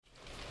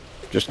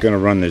Just going to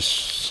run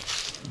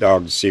this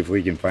dog to see if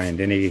we can find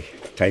any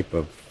type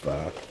of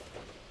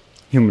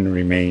human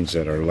remains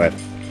that are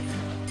left.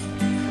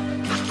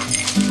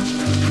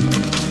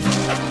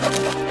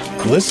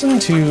 Listen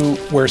to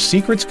Where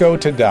Secrets Go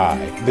to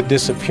Die, The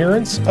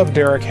Disappearance of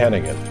Derek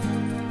Hennigan.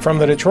 From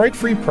the Detroit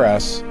Free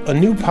Press, a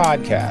new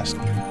podcast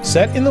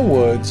set in the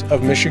woods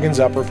of Michigan's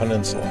Upper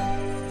Peninsula.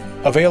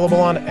 Available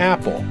on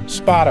Apple,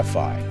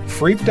 Spotify,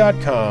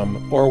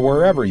 Freep.com, or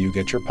wherever you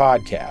get your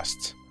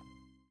podcasts.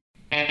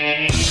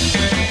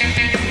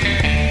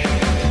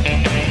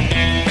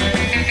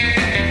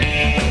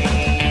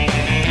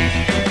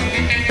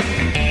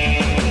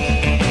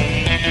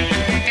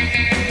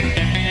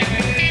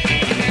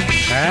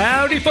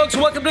 Howdy, folks.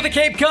 Welcome to the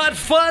Cape Cod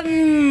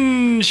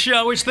Fun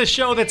Show. It's the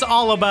show that's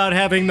all about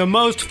having the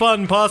most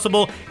fun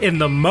possible in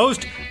the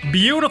most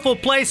beautiful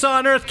place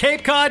on earth,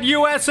 Cape Cod,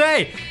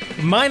 USA.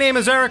 My name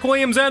is Eric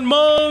Williams, and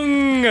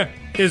Mung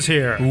is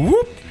here.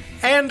 Whoop.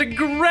 And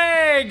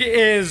Greg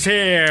is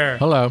here.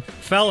 Hello.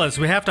 Fellas,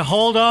 we have to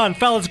hold on.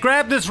 Fellas,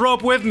 grab this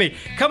rope with me.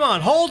 Come on,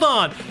 hold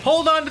on.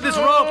 Hold on to this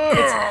rope.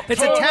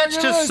 It's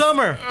attached to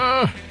Summer.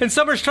 And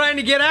Summer's trying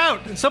to get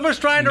out. And Summer's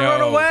trying to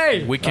run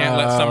away. We can't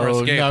let Summer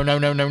escape.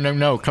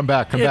 No. Come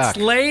back. It's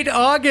late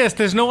August.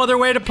 There's no other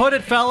way to put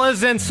it,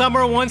 fellas. And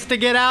Summer wants to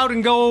get out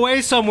and go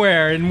away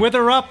somewhere and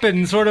wither up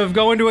and sort of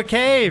go into a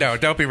cave. No,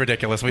 don't be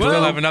ridiculous. We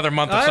still have another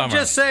month of summer. I'm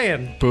just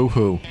saying.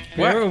 Boo-hoo.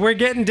 We're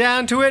getting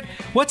down to it.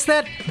 What's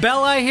that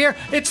bell I hear?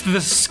 It's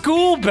the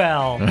school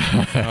bell.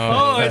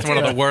 That's one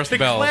of the worst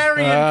bells. The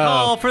clarion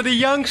call for the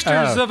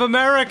youngsters of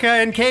America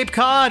and Cape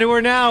Cod who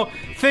are now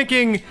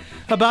thinking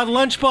about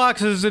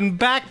lunchboxes and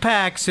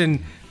backpacks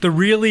and the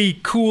really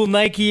cool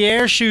Nike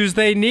Air shoes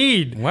they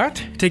need.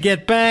 What? To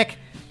get back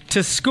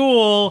to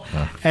school.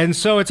 And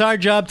so it's our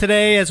job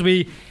today as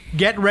we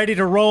get ready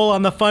to roll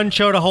on the fun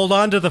show to hold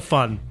on to the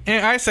fun.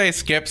 And I say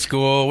skip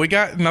school. We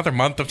got another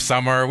month of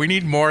summer. We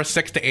need more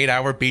 6 to 8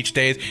 hour beach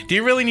days. Do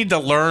you really need to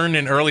learn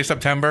in early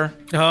September?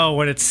 Oh,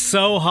 when it's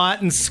so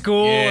hot in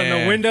school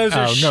and the windows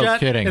are shut no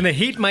kidding. and the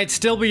heat might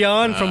still be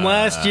on from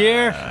last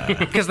year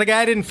because the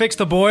guy didn't fix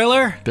the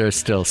boiler. They're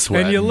still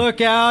sweating. And you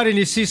look out and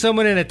you see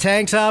someone in a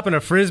tank top and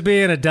a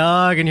Frisbee and a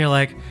dog and you're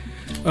like,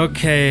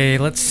 okay,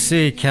 let's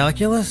see.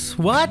 Calculus?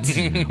 What?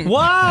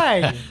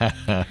 Why?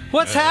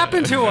 What's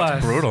happened to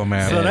us? Brutal,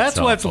 man. So that's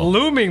what's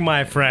looming,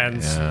 my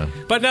friends. Yeah.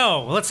 But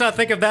no, let's not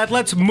think of that.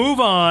 Let's move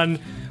on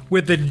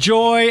with the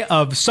joy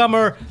of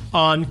summer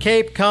on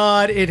Cape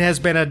Cod. It has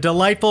been a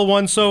delightful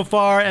one so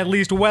far, at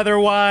least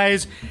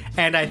weather-wise,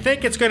 and I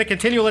think it's going to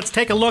continue. Let's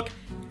take a look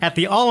at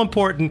the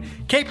all-important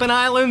Cape and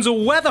Islands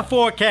weather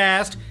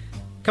forecast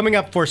coming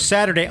up for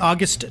Saturday,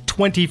 August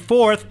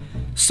 24th.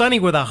 Sunny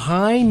with a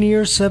high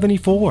near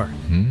 74.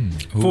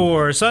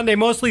 For Sunday,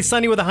 mostly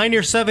sunny with a high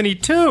near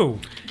 72.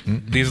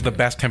 These are the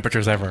best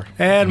temperatures ever.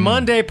 And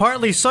Monday,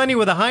 partly sunny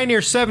with a high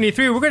near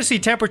 73. We're going to see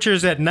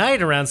temperatures at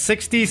night around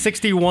 60,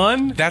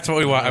 61. That's what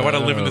we want. I want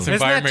to live in this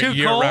environment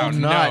year-round.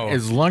 Not,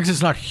 as long as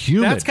it's not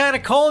humid. That's kind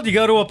of cold. You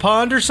go to a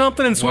pond or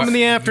something and swim in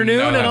the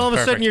afternoon, and all of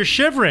a sudden you're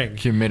shivering.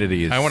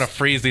 Humidity is... I want to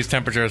freeze these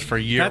temperatures for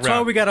year-round. That's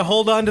why we got to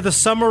hold on to the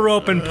summer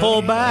rope and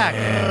pull back.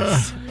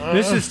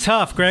 This is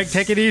tough, Greg.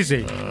 Take it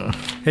easy.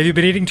 Have you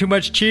been eating too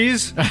much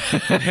cheese? No,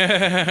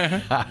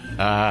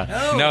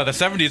 the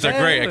 70s are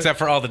great, except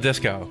for all the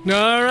disco.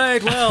 All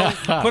right, well,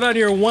 put on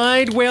your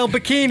wide whale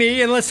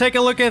bikini, and let's take a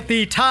look at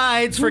the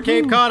tides for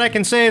Cape Cod. I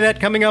can say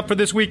that coming up for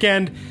this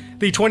weekend,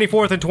 the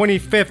 24th and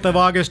 25th of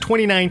August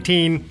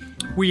 2019,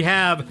 we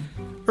have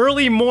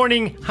early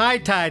morning high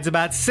tides,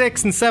 about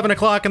 6 and 7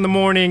 o'clock in the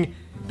morning.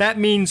 That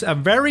means a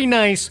very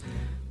nice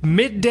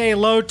midday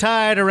low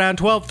tide around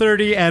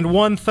 12:30 and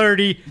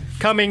 1:30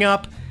 coming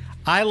up.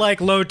 I like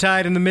low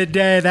tide in the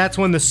midday. That's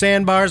when the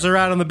sandbars are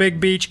out on the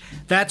big beach.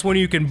 That's when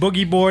you can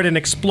boogie board and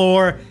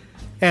explore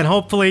and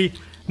hopefully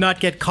not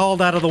get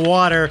called out of the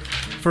water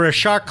for a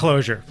shark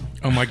closure.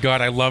 Oh my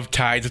God, I love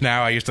tides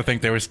now. I used to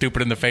think they were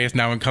stupid in the face.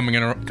 Now I'm coming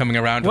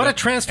around. What a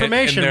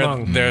transformation,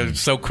 and they're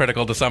so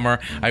critical to summer.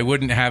 I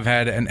wouldn't have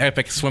had an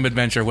epic swim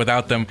adventure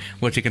without them,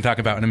 which you can talk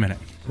about in a minute.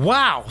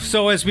 Wow.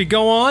 So as we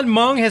go on,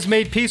 Mung has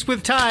made peace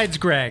with tides,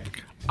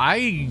 Greg.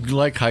 I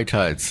like high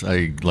tides.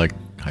 I like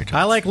high tides.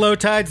 I like low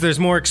tides. There's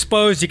more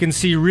exposed. You can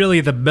see really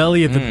the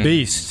belly of the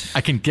beast.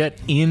 I can get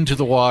into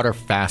the water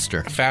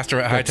faster. Faster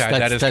at high tide.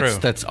 That is true.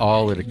 That's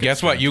all it gets.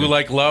 Guess what? You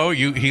like low.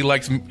 He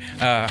likes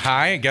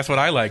high. Guess what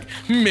I like?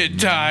 Mid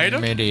tide.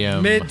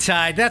 Medium. Mid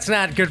tide. That's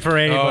not good for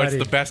anybody. Oh, it's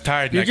the best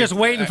tide. You're just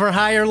waiting for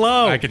high or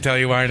low. I can tell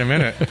you why in a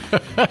minute.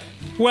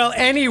 Well,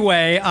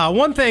 anyway,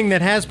 one thing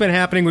that has been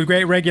happening with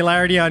great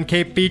regularity on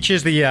Cape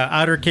beaches, the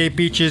outer Cape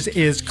beaches,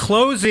 is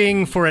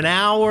closing for an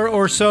hour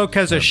or so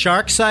because of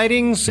shark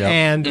sightings. Yep.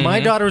 And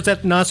my daughter was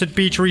at Nauset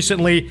Beach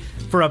recently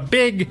for a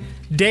big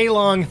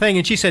day-long thing,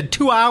 and she said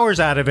 2 hours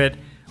out of it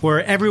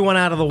were everyone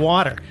out of the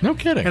water. No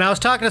kidding. And I was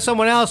talking to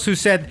someone else who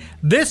said,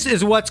 this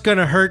is what's going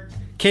to hurt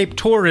Cape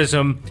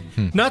tourism.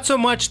 Not so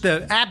much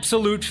the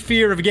absolute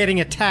fear of getting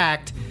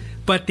attacked,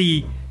 but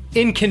the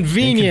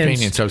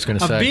inconvenience I was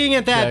gonna of say. being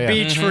at that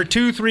beach for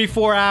 2, 3,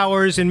 4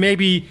 hours and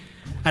maybe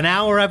an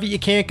hour of it you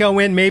can't go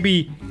in,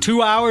 maybe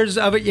 2 hours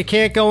of it you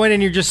can't go in,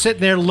 and you're just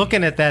sitting there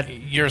looking at that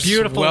You're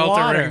beautiful sweltering.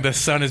 water. The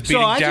sun is beating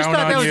So I just down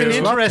thought that on was you. an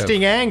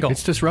interesting angle.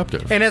 It's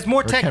disruptive. And as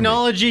more Or can be.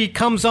 technology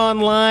comes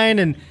online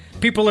and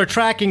people are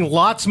tracking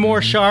lots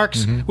more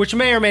sharks, which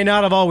may or may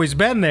not have always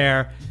been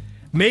there,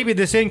 maybe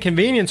this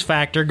inconvenience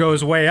factor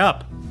goes way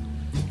up.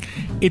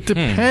 It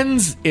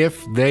depends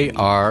if they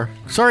are.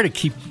 Sorry to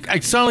keep. I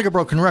sound like a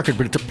broken record,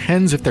 but it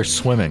depends if they're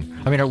swimming.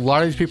 I mean, a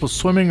lot of these people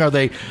swimming. Are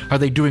they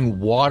doing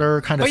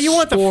water kind of? But you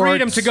want the sports?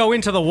 freedom to go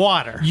into the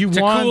water to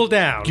cool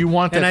down. You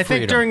want that and I freedom.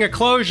 think during a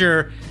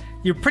closure,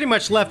 you're pretty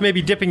much left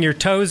maybe dipping your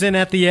toes in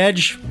at the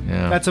edge.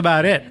 Yeah. That's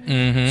about it.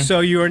 Mm-hmm.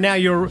 So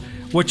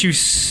what you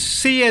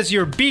see as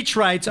your beach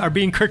rights are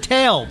being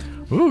curtailed.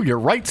 Ooh, your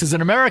rights as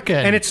an American.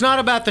 And it's not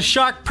about the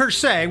shark per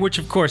se, which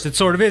of course it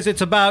sort of is.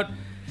 It's about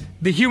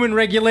the human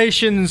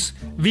regulations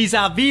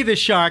vis-a-vis the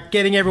shark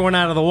getting everyone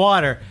out of the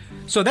water.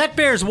 So that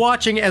bears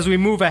watching as we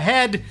move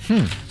ahead.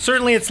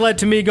 Certainly it's led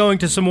to me going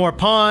to some more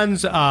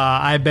ponds.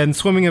 I've been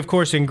swimming, of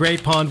course, in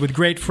Great Pond with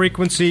great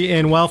frequency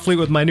in Wellfleet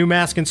with my new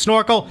mask and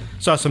snorkel.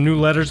 Saw some new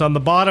letters on the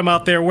bottom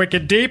out there,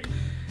 wicked deep.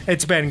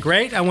 It's been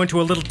great. I went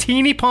to a little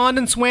teeny pond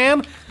and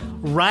swam.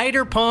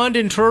 Ryder Pond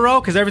in Truro,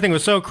 because everything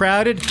was so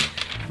crowded.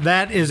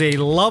 That is a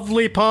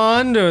lovely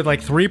pond with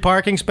like 3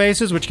 parking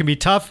spaces, which can be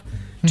tough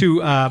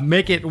to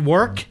make it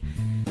work.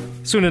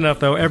 Soon enough,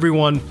 though,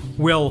 everyone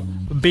will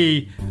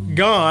be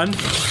gone.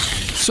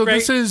 So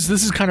Great. this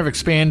is kind of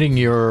expanding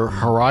your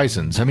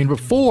horizons. I mean,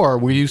 before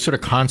were you sort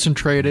of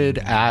concentrated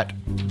at,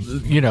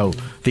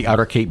 the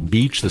Outer Cape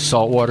Beach, the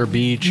saltwater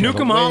beach?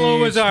 Newcomb Hollow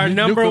was our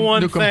number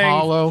one Newcomb thing.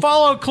 Hollow.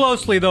 Followed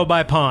closely, though,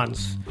 by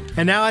ponds.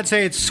 And now I'd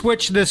say it's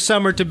switched this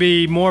summer to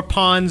be more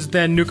ponds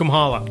than Newcomb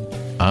Hollow.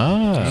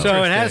 Ah.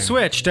 So it has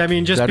switched. I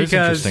mean, just That is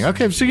because. interesting.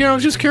 Okay, so I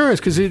was just curious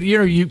because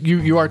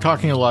you are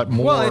talking a lot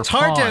more. Well, it's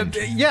hard pond.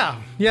 to. Yeah,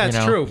 it's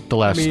know, true. the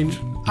last I mean, year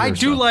I or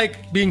do so.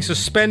 like being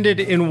suspended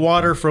in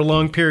water for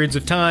long periods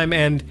of time,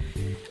 and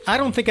I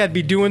don't think I'd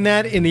be doing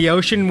that in the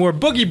ocean where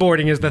boogie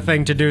boarding is the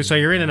thing to do. So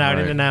you're in and out,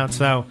 Right. in and out.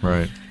 So,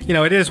 Right.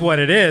 it is what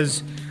it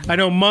is. I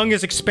know Mung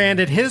has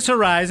expanded his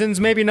horizons,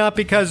 maybe not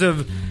because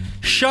of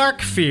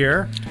shark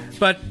fear,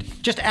 but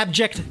just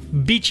abject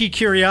beachy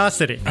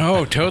curiosity.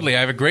 Oh, totally.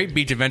 I have a great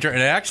beach adventure, and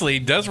it actually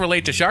does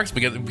relate to sharks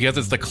because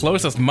it's the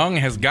closest Mung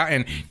has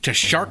gotten to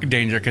shark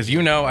danger. Because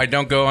I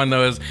don't go on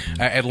those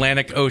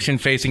Atlantic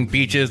Ocean-facing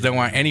beaches, don't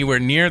want anywhere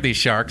near these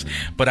sharks.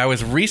 But I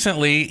was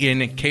recently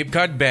in Cape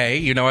Cod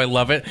Bay. I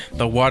love it.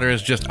 The water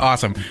is just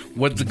awesome.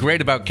 What's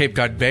great about Cape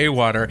Cod Bay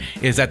water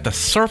is at the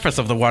surface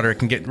of the water, it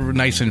can get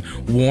nice and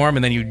warm,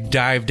 and then you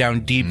dive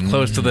down deep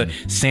close to the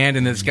sand,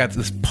 and it's got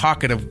this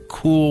pocket of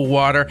cool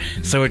water.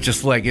 So it's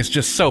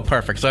just so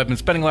perfect. So I've been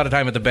spending a lot of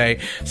time at the bay.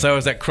 So I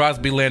was at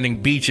Crosby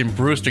Landing Beach in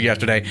Brewster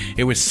yesterday.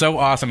 It was so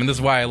awesome, and this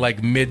is why I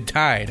like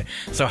mid-tide.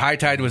 So high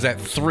tide was at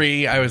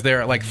 3. I was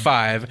there at like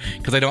 5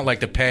 because I don't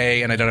like to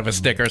pay and I don't have a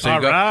sticker. So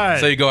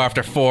you go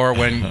after 4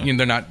 when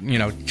they're not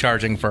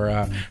charging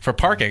for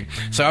parking.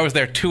 So I was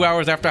there 2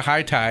 hours after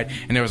high tide,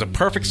 and there was a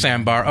perfect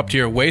sandbar up to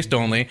your waist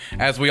only.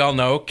 As we all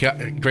know,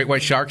 great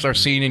white sharks are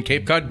seen in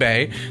Cape Cod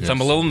Bay. So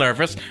I'm a little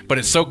nervous, but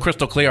it's so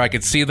crystal clear I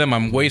could see them.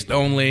 I'm waist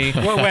only.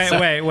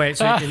 Wait.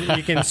 So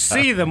you can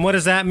see them. What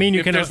does that mean?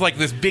 If there's like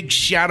this big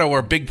shadow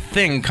or big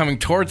thing coming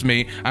towards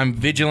me, I'm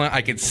vigilant.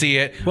 I can see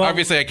it. Well,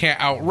 obviously, I can't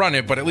outrun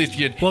it, but at least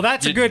you'd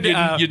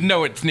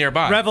know it's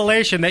nearby.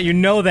 revelation that you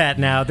know that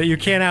now, that you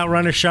can't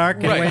outrun a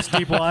shark in waist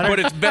deep water. But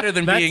it's better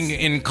than being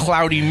in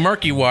cloudy,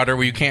 murky water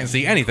where you can't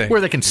see anything. Where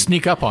they can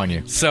sneak up on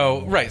you.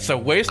 So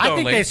waist I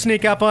only. think they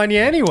sneak up on you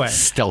anyway.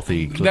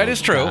 Stealthy. That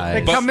is true.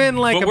 They come in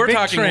like but a we're big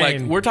talking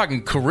train. we're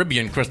talking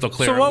Caribbean crystal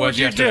clear. So what it was would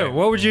you yesterday. do?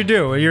 What would you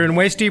do? You're in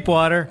waist deep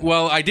water.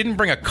 Well, I didn't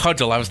bring a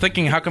cudgel. I was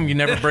thinking, how come you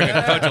never bring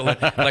a cudgel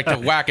like to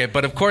whack it?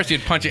 But of course,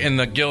 you'd punch it in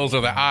the gills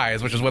or the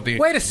eyes, which is what the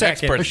Wait a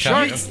second. experts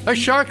tell you. A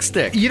shark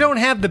stick. You don't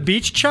have the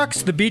beach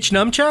chucks, the beach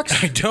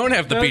nunchucks? I don't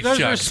have the beach Those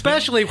are chucks.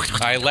 especially.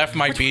 I left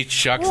my beach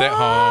chucks at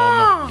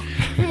home.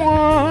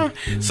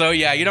 So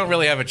yeah, you don't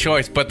really have a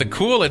choice. But the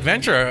cool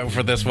adventure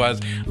for this was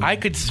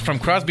from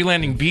Crosby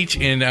Landing Beach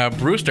in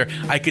Brewster,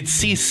 I could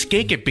see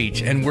Skakit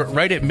Beach, and we're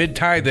right at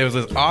mid-tide. There was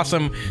this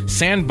awesome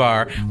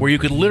sandbar where you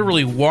could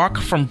literally walk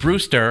from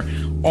Brewster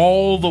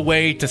all the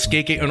way to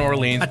Skakit and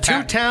Orleans. A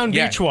two-town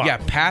beach walk. Yeah,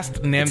 past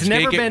Namskakit. It's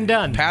never been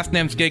done. Past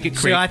Namskakit Creek.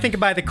 So I think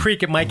by the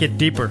creek it might get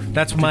deeper.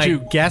 That's my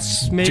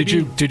guess. Maybe.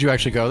 Did you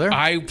actually go there?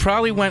 I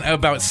probably went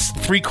about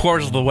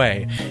 3/4 of the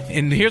way,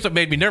 and here's what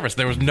made me nervous: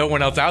 there was no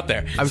one else out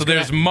there. So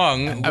there's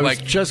Mung, I was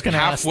just gonna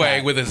ask halfway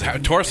that. with his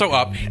torso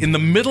up in the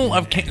middle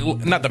of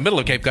not the middle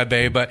of Cape Cod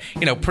Bay, but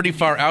pretty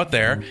far out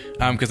there,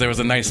 because there was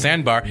a nice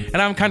sandbar.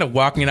 And I'm kind of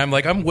walking, and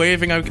I'm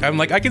waving. I'm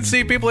like, I can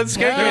see people at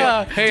skate.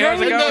 Yeah. Hey,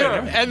 how's it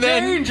going? And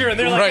then Danger! And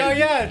they're like, Right. oh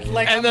yeah,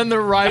 like and then the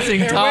rising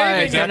They're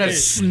tide waving at kind of me.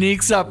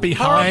 sneaks up horrible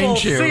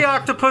behind you. sea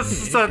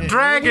octopus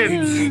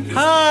dragons.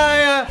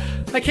 Hi,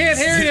 I can't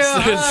hear you.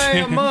 Hi,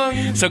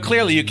 Among. So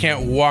clearly you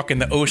can't walk in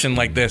the ocean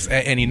like this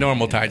at any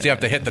normal tides. You have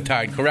to hit the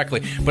tide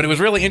correctly. But it was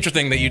really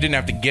interesting that you didn't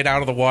have to get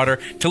out of the water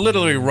to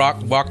literally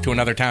walk to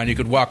another town. You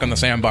could walk on the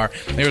sandbar.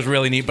 It was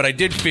really neat. But I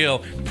did feel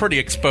pretty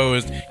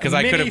exposed because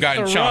I could have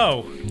gotten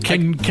chopped.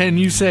 Can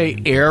you say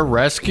air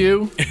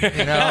rescue?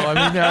 I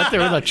mean, out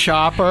there with a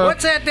chopper.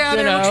 What's that down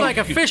there? Looks like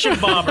a fishing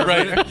bobber.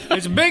 Right.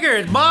 It's bigger.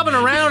 It's bobbing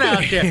around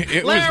out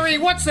there. Larry,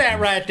 what's that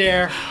right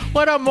there?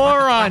 What a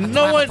moron!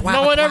 No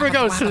one ever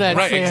goes to that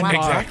Right, sandbar.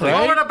 exactly. Throw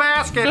Right? in a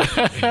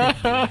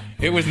basket.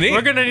 It was neat.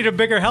 We're gonna need a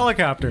bigger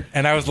helicopter.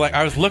 And I was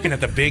looking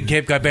at the big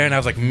Cape Cod Bay, and I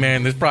was like,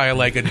 man, there's probably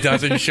like a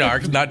dozen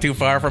sharks not too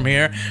far from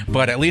here.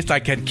 But at least I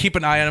could keep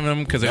an eye on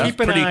them because it was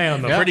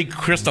pretty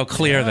crystal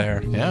clear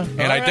there. Yeah.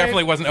 And I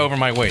definitely wasn't over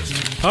my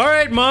waist. All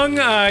right, Mung,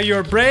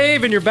 you're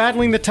brave and you're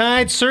battling the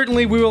tide.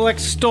 Certainly, we will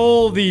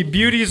extol the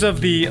beauties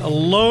of the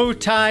low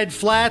tide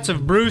flats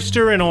of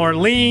Brewster and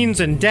Orleans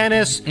and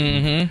Dennis.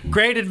 Mm-hmm.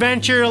 Great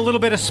adventure, a little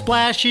bit of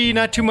splashy,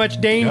 not too much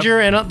danger,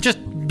 and just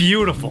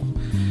beautiful.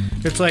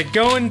 It's like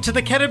going to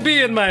the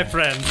Caribbean, my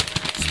friends.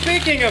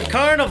 Speaking of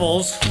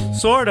carnivals,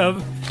 sort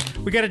of,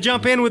 we got to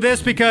jump in with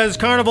this because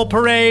Carnival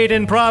Parade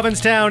in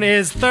Provincetown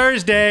is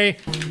Thursday.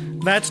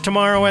 That's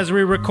tomorrow as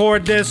we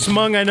record this.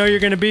 Mung, I know you're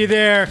going to be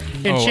there.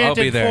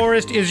 Enchanted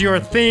Forest is your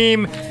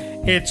theme.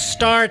 It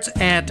starts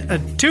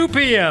at 2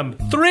 p.m.,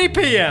 3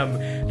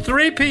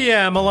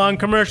 p.m. along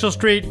Commercial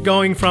Street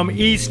going from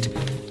east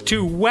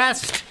to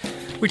west.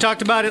 We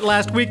talked about it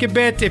last week a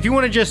bit. If you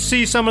want to just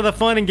see some of the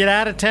fun and get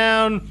out of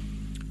town,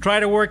 try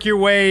to work your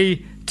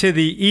way to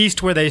the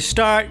east where they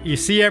start. You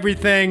see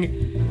everything,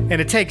 and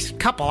it takes a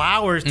couple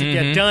hours to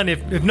get done,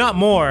 if not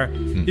more.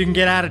 You can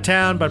get out of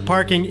town, but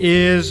parking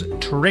is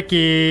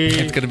tricky.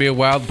 It's going to be a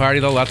wild party,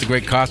 though. Lots of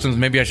great costumes.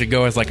 Maybe I should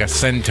go as like a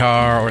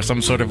centaur or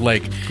some sort of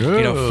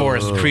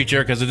forest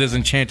creature because it is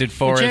Enchanted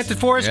Forest. Enchanted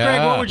Forest, Greg,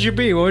 what would you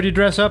be? What would you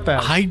dress up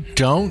as? I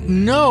don't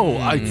know.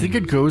 I think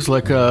it goes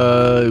like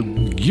a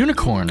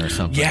unicorn or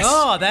something. Yes.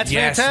 Oh, that's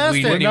fantastic.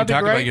 We didn't even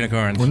talk about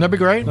unicorns. Wouldn't that be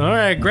great? All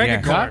right,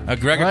 Gregacorn. A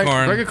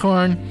Gregacorn.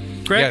 Gregacorn.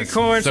 Gregacorn, Yes,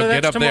 so so get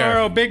that's up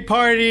tomorrow. there. Big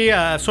party,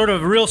 sort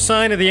of a real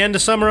sign of the end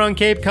of summer on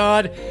Cape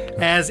Cod,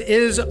 as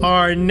is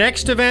our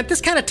next event. This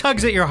kind of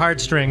tugs at your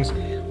heartstrings.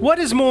 What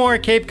is more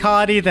Cape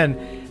Coddy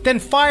than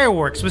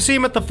fireworks? We see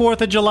them at the 4th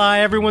of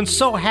July. Everyone's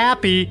so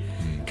happy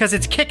because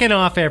it's kicking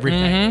off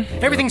everything.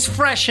 Everything's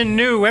fresh and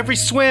new. Every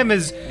swim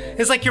is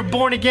like you're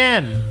born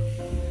again.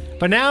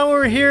 But now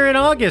we're here in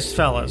August,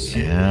 fellas.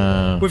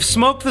 Yeah. We've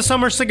smoked the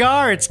summer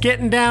cigar. It's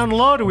getting down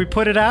low. Do we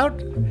put it out?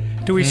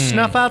 Do we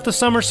snuff out the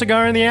summer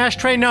cigar in the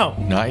ashtray? No.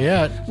 Not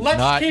yet.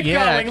 Let's keep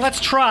going. Let's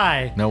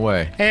try. No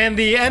way. And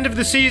the end of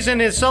the season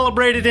is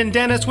celebrated in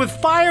Dennis with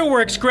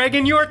fireworks, Greg,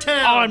 in your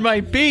town. On my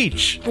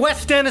beach.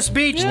 West Dennis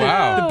Beach,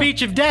 Wow. the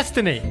beach of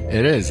destiny.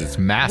 It is. It's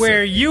massive.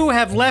 Where you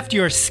have left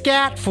your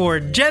scat for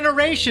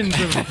generations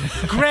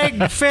of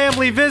Greg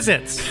family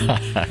visits.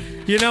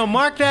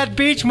 Mark that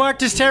beach,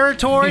 marked his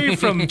territory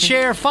from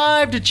chair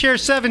 5 to chair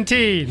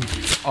 17.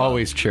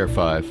 Always chair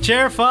 5.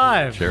 Chair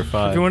 5. Chair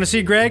 5. If you want to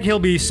see Greg, he'll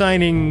be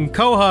signing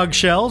quahog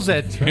shells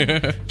at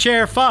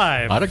chair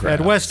 5 Autographs.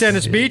 at West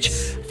Dennis Beach.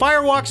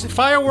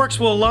 Fireworks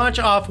will launch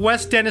off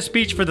West Dennis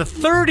Beach for the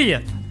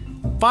 30th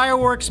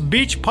Fireworks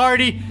Beach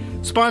Party,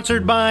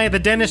 sponsored by the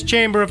Dennis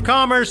Chamber of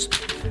Commerce,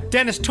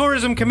 Dennis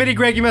Tourism Committee.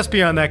 Greg, you must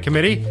be on that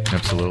committee.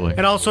 Absolutely.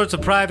 And all sorts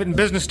of private and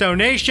business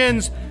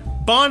donations.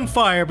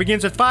 Bonfire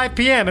begins at 5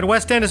 p.m. at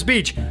West Dennis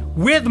Beach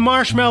with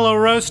marshmallow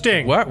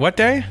roasting. What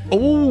day?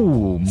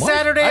 Oh,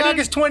 Saturday,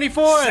 August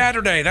 24th.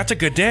 Saturday. That's a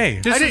good day.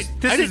 This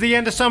is the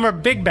end of summer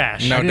big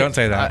bash. No, don't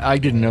say that. I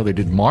didn't know they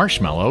did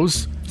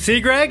marshmallows.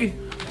 See, Greg?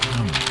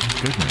 Oh,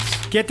 my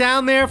goodness. Get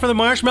down there for the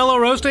marshmallow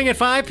roasting at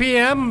 5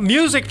 p.m.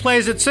 Music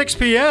plays at 6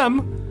 p.m.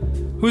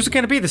 Who's it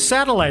going to be? The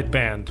Satellite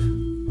Band.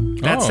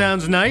 That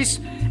sounds nice.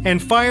 And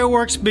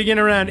fireworks begin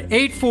around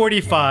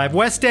 8:45.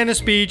 West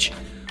Dennis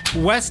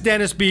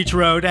Beach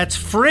Road. That's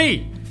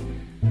free.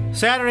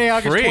 Saturday,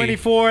 August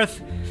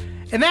 24th.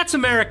 And that's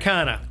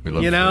Americana. We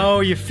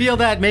love You feel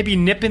that maybe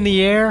nip in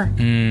the air.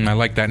 I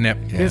like that nip.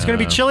 It's going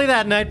to be chilly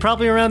that night,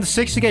 probably around the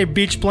 6th. You get your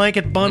beach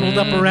blanket bundled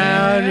up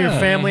around, your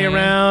family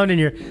around, and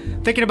you're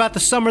thinking about the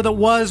summer that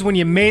was when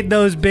you made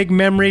those big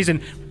memories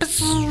and...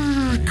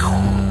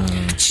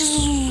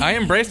 I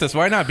embrace this.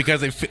 Why not?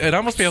 Because it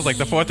almost feels like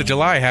the 4th of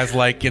July has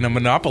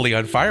monopoly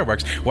on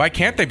fireworks. Why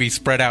can't they be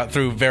spread out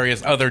through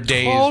various other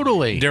days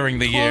during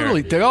the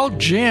year? They all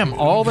jam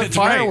all the That's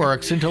right.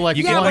 fireworks into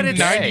You get one like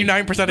day.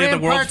 99%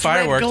 of the world's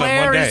fireworks on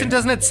one day.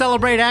 Doesn't it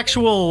celebrate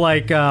actual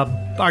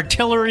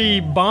artillery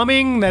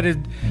bombing? That is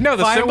No,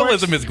 the fireworks?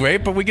 symbolism is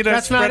great, but we get to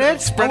That's not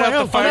it? spread out the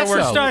That's the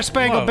fireworks. Star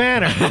Spangled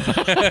Banner.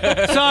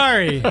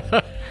 Sorry.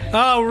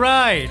 Oh,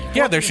 right.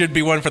 Yeah, there should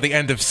be one for the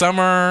end of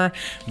summer.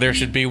 There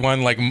should be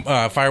one like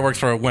fireworks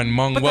for when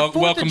Hmong But the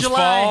 4th welcomes of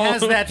July fall.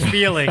 has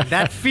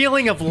that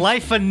feeling of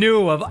life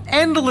anew, of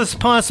endless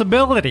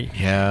possibility.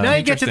 Yeah. Now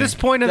you get to this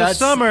point of the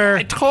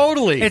summer.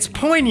 Totally. It's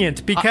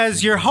poignant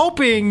because you're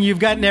hoping you've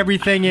gotten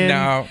everything in.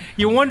 No.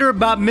 You wonder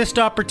about missed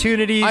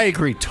opportunities. I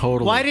agree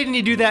totally. Why didn't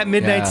you do that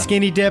midnight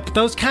skinny dip?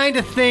 Those kind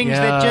of things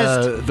that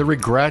just... the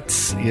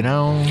regrets, you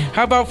know.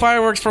 How about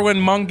fireworks for when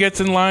Hmong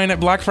gets in line at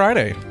Black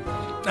Friday?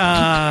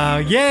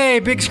 Yay,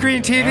 big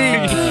screen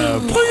TV.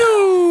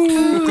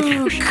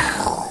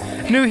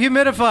 New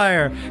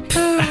humidifier.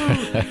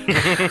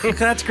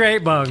 That's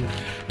great, Mung.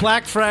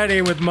 Black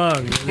Friday with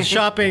Mung. The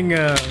shopping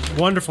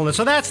wonderfulness.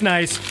 So that's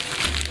nice.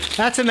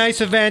 That's a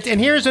nice event. And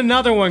here's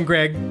another one,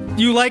 Greg.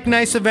 You like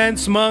nice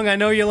events, Mung. I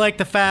know you like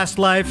the fast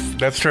life.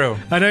 That's true.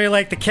 I know you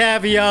like the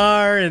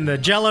caviar and the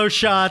Jell-O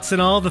shots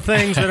and all the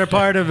things that are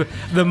part of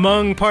the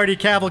Hmong Party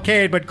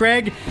Cavalcade. But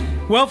Greg,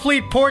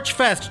 Wellfleet Porch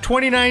Fest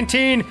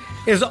 2019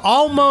 is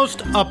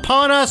almost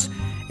upon us.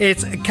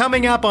 It's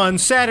coming up on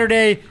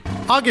Saturday,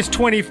 August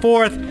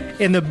 24th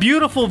in the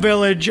beautiful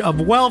village of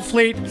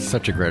Wellfleet.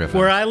 Such a great event.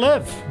 Where I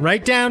live,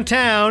 right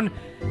downtown.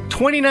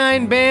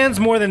 29 bands,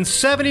 more than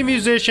 70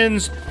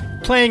 musicians,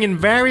 playing in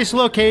various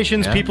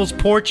locations, people's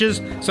porches,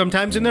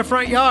 sometimes in their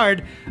front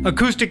yard,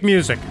 acoustic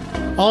music.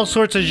 All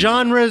sorts of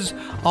genres,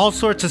 all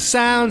sorts of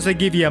sounds. They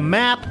give you a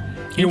map.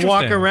 You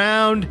walk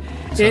around.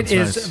 It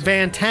is nice.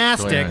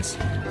 fantastic. Really nice.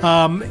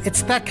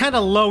 It's that kind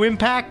of low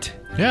impact.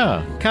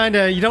 Yeah. Kind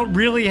of, you don't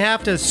really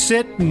have to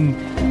sit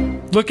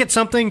and look at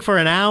something for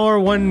an hour.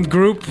 One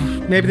group,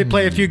 maybe they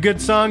play a few good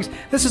songs.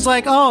 This is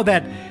like, oh,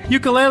 that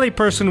ukulele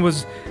person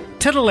was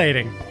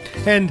titillating.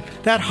 And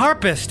that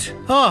harpist,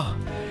 oh,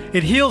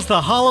 it heals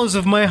the hollows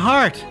of my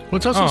heart. Well,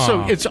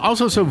 it's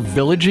also so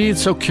villagey.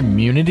 It's so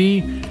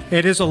community.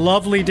 It is a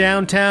lovely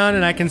downtown,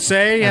 and I can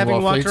say,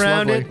 having walked Wellfleet's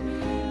around lovely.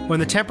 it, when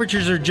the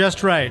temperatures are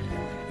just right.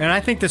 And I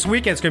think this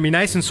weekend's going to be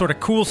nice and sort of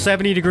cool,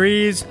 70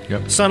 degrees.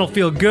 Yep. Sun will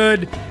feel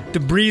good. The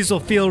breeze will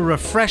feel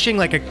refreshing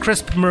like a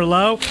crisp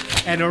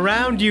Merlot. And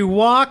around you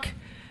walk,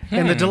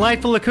 and the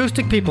delightful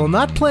acoustic people,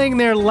 not playing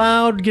their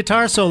loud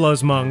guitar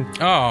solos, Mung,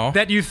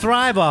 that you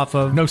thrive off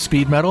of. No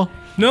speed metal.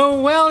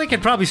 No, well, they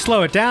could probably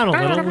slow it down a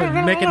little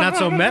and make it not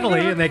so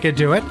metally, and they could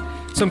do it.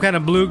 Some kind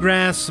of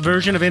bluegrass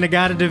version of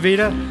Inagata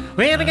Davida.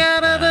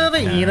 Inagata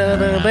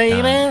Davida,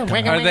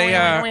 baby. Are they?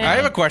 I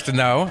have a question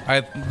though.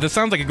 This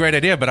sounds like a great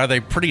idea, but are they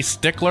pretty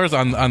sticklers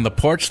on the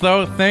porch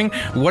though thing?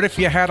 What if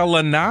you had a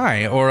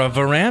lanai or a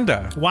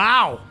veranda?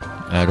 Wow.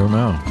 I don't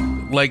know.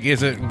 Like,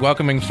 is it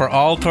welcoming for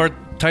all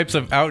types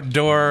of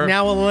outdoor?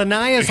 Now, a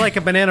lanai is like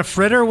a banana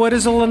fritter. What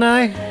is a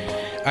lanai?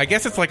 I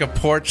guess it's like a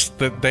porch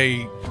that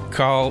they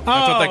call.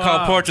 That's what they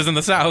call porches in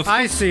the South.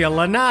 I see, a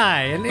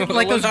lanai. And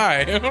like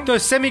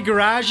those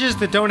semi-garages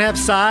that don't have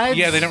sides?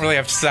 Yeah, they don't really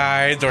have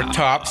sides or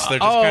tops. They're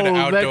just kind of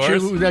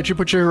outdoors. that you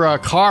put your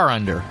car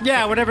under.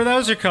 Yeah, whatever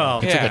those are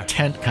called. It's like a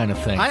tent kind of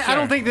thing. I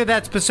don't think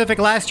that's specific.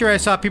 Last year I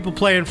saw people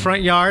play in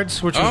front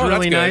yards, which was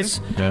really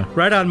nice. Yeah.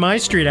 Right on my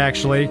street,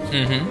 actually.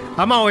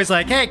 Mm-hmm. I'm always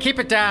like, hey, keep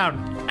it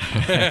down.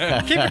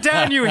 Keep it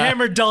down, you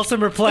hammered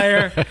dulcimer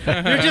player.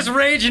 You're just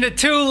raging it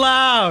too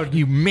loud.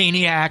 You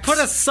maniacs. Put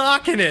a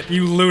sock in it,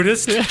 you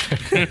ludist.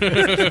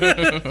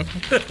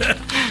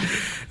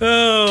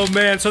 Oh,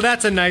 man. So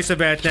that's a nice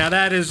event. Now,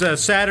 that is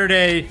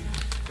Saturday,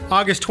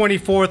 August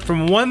 24th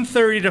from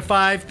 1:30 to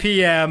 5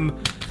 p.m.,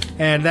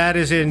 and that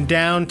is in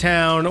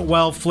downtown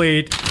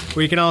Wellfleet,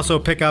 where you can also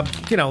pick up,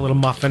 a little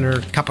muffin or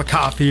a cup of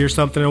coffee or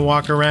something and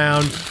walk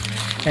around.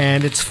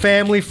 And it's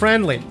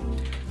family-friendly.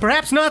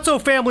 Perhaps not so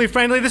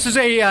family-friendly. This is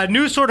a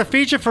new sort of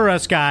feature for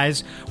us,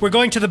 guys. We're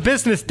going to the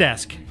business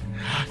desk.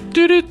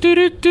 And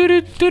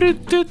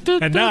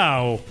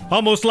now,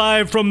 almost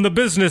live from the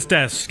business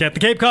desk at the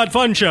Cape Cod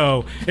Fun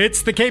Show,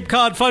 it's the Cape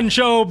Cod Fun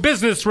Show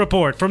business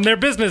report from their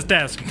business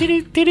desk.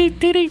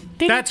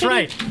 That's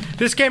right.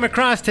 This came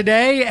across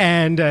today,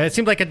 and it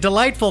seemed like a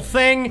delightful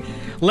thing.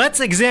 Let's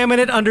examine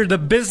it under the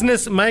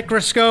business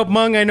microscope.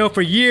 Mung, I know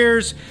for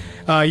years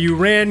you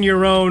ran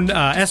your own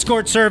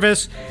escort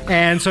service,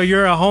 and so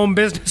you're a home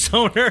business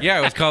owner. Yeah,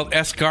 it was called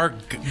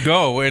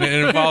Escargo, and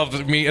it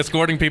involved me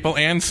escorting people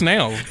and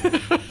snails.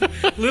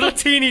 Little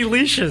teeny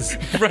leashes.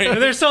 Right.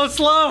 And they're so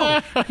slow.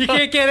 You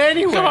can't get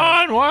anywhere. Come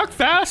on, walk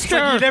faster.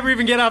 It's like you never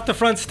even get off the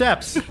front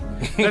steps.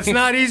 That's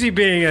not easy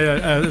being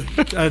a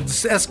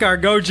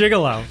escargot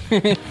gigolo.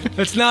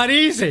 It's not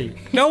easy.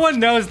 No one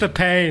knows the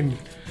pain.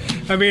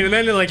 I mean, and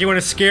then you want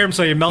to scare them,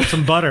 so you melt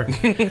some butter.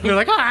 They're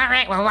like, oh, all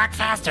right, we'll walk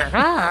faster. We're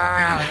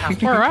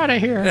out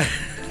of here.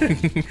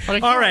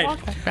 All right.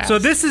 So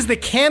this is the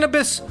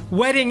Cannabis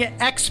Wedding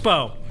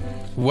Expo.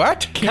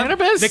 What?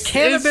 Cannabis? The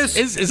Cannabis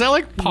is that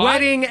like pot?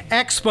 Wedding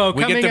Expo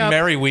We coming get to up.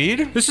 marry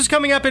weed? This is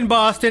coming up in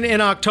Boston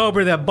in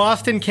October, the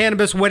Boston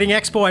Cannabis Wedding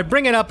Expo. I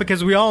bring it up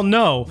because we all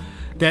know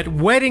that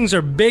weddings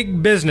are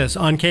big business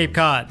on Cape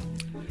Cod.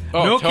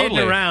 no totally. kidding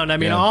around. I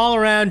mean, Yeah. all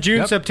around June,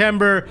 Yep.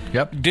 September.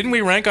 Yep. Didn't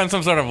we rank on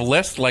some sort of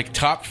list like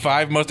top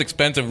 5 most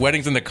expensive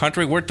weddings in the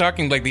country? We're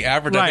talking like the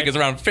average, I Right. think, is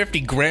around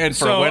 $50,000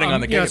 for a wedding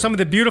on the you know, Cape. some of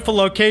the beautiful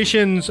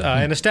locations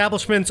and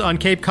establishments on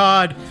Cape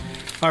Cod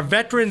are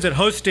veterans at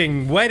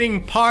hosting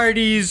wedding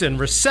parties and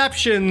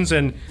receptions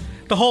and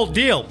the whole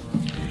deal.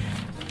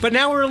 But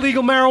now we're a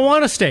legal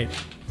marijuana state.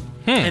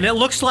 And it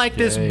looks like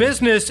this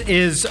business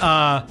is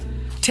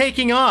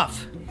taking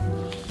off.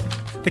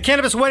 The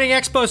Cannabis Wedding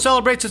Expo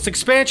celebrates its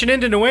expansion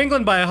into New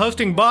England by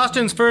hosting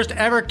Boston's first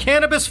ever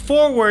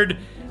cannabis-forward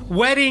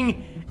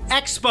wedding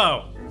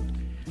expo.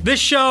 This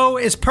show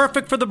is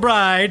perfect for the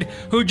bride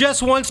who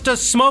just wants to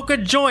smoke a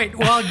joint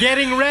while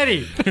getting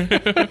ready,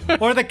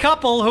 or the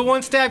couple who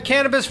wants to have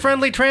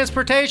cannabis-friendly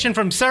transportation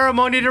from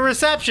ceremony to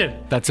reception,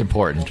 That's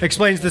important.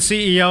 explains the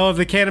CEO of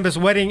the Cannabis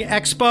Wedding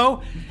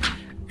Expo.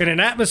 In an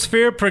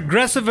atmosphere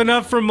progressive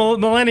enough for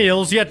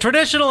millennials, yet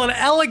traditional and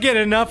elegant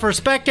enough for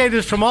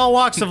spectators from all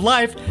walks of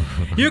life,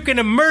 you can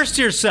immerse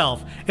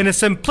yourself in a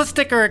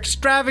simplistic or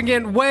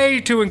extravagant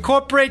way to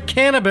incorporate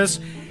cannabis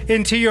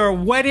into your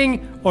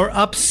wedding or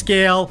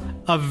upscale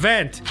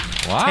event.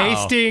 Wow.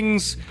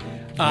 Tastings,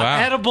 Wow.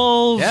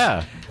 edibles.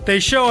 Yeah. They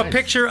show a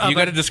picture of You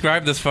got to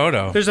describe this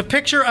photo. there's a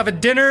picture of a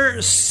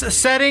dinner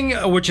setting,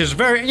 which is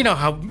very, you know,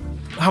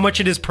 how much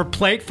it is per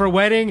plate for a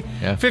wedding.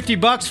 Yeah.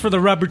 $50 for the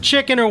rubber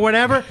chicken or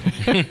whatever.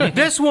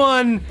 This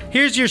one,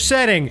 here's your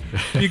setting.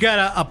 You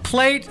got a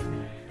plate.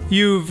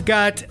 You've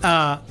got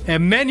a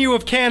menu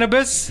of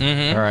cannabis. All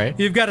right.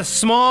 You've got a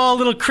small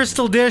little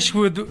crystal dish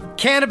with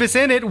cannabis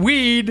in it,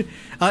 weed,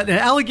 an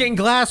elegant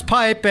glass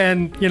pipe,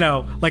 and, you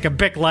know, like a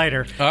Bic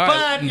lighter.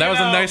 That you was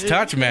a know, nice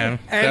touch, man.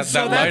 and that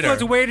so that's lighter.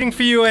 what's waiting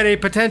for you at a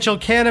potential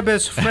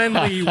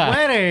cannabis-friendly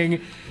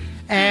wedding.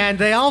 And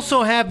they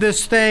also have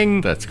this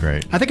thing. That's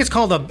great. I think it's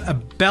called a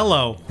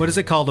bellow. What is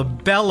it called? A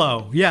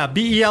bellow. Yeah,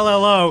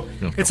 Bello.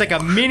 It's like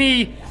a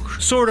mini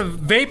sort of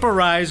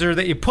vaporizer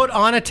that you put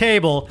on a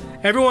table.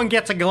 Everyone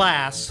gets a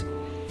glass.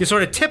 You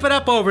sort of tip it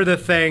up over the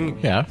thing.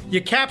 Yeah. You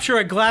capture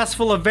a glass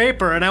full of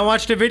vapor. And I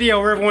watched a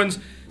video where everyone's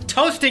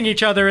toasting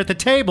each other at the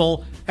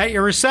table at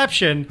your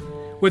reception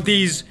with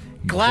these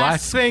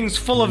glass things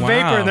full of Wow.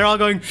 vapor. And they're all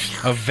going,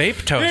 A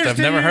vape toast. "Here's I've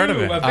to never heard of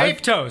you," it. A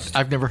vape toast.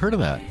 I've never heard of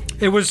that.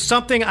 It was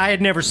something I had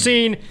never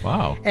seen.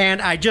 Wow.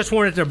 And I just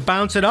wanted to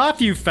bounce it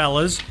off you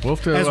fellas We'll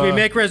have to, as we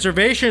make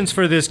reservations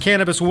for this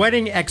Cannabis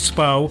Wedding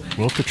Expo.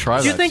 We'll have to try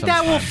that. Do you think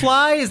that will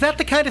fly? Is that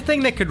the kind of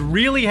thing that could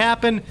really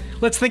happen?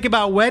 Let's think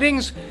about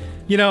weddings.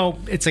 You know,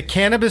 it's a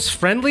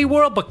cannabis-friendly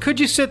world, but could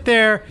you sit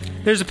there?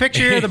 There's a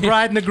picture here of the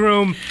bride and the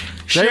groom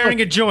sharing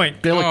look- a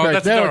joint. They look Oh, very,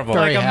 that's they look adorable.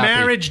 very Like a happy.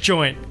 marriage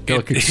joint. They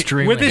look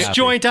extremely With this happy.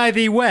 joint, I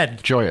thee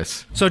wed.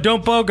 Joyous. So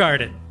don't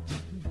bogart it.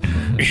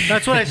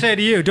 That's what I say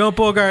to you. Don't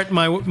bogart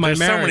my There's marriage.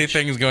 so many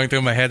things going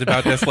through my head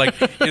about this. Like,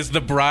 is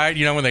the bride,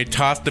 you know, when they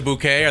toss the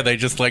bouquet, are they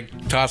just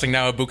like tossing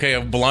now a bouquet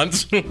of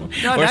blunts? No,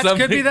 that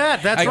could be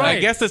that. That's I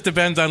right. guess this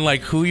depends on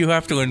like who you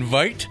have to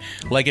invite.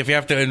 Like, if you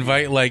have to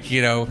invite like,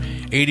 you know,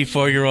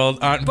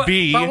 84-year-old Aunt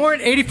B. But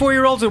weren't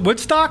 84-year-olds at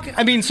Woodstock?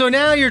 I mean, so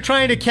now you're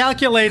trying to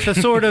calculate the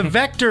sort of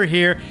vector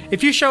here.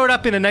 If you showed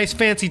up in a nice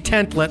fancy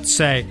tent, let's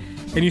say,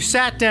 and you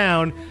sat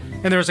down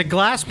and there was a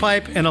glass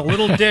pipe and a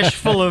little dish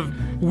full of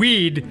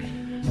weed,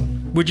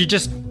 would you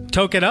just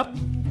toke it up?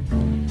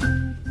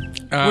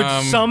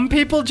 Would some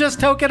people just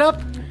toke it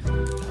up?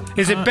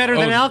 Is it better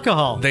than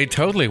alcohol? They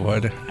totally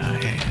would.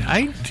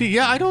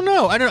 I don't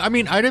know. I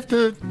mean, I'd have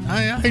to.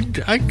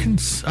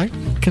 I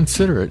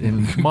consider it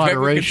in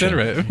moderation.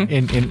 consider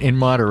it. in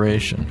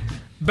moderation.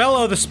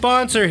 Bello, the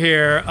sponsor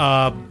here,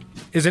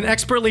 is an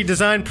expertly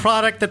designed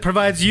product that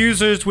provides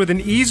users with an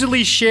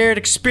easily shared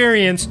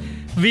experience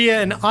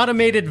via an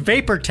automated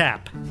vapor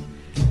tap.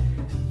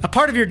 A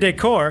part of your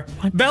decor,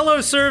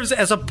 Bello serves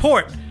as a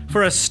port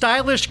for a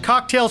stylish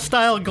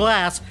cocktail-style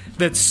glass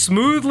that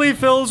smoothly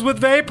fills with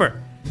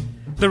vapor.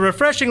 The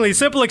refreshingly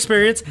simple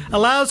experience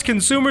allows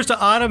consumers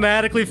to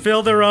automatically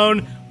fill their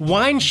own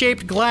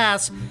wine-shaped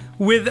glass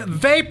with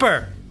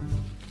vapor.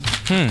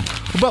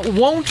 But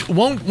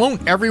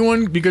won't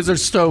everyone, because they're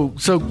so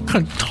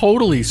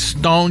totally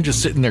stoned,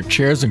 just sit in their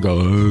chairs and go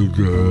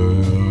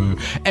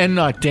and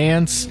not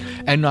dance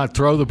and not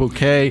throw the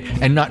bouquet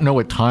and not know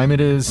what time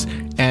it is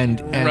and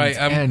Right,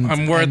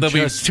 I'm worried and there'll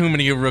just- be too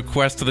many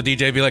requests to the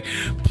DJ. Be like,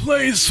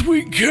 play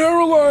Sweet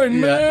Caroline,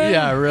 man.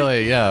 yeah,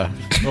 really, yeah.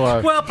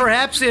 Or, Well,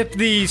 perhaps if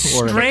the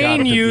Or an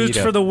strain agave used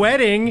Vita. for the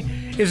wedding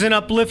is an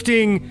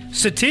uplifting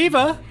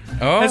sativa,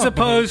 as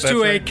opposed to that's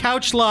a right.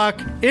 couch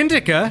lock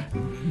indica,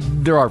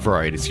 there are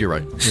varieties. You're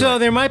right. so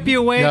there might be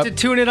a way Yep. to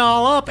tune it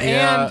all up.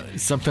 yeah,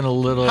 And something a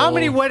little. how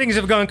many weddings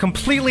have gone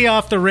completely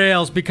off the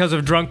rails because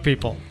of drunk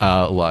people?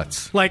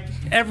 Lots. Like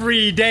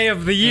every day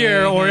of the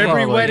year or every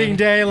Probably. wedding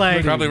day,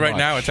 like Probably right much.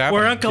 now it's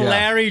happening. where Uncle Yeah.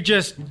 Larry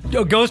just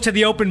goes to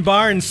the open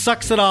bar and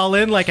sucks it all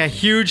in like a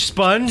huge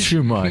sponge.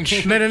 Too much.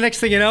 And then the next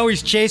thing you know,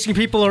 he's chasing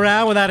people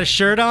around without a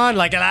shirt on,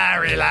 like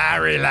Larry.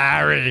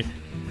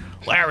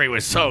 Larry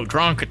was so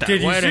drunk at that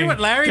Did you wedding. see what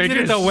Larry did at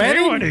you the see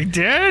wedding? what he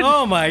did?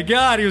 Oh my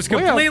God, he was have-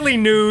 completely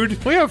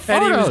nude. we have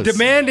And he was photos.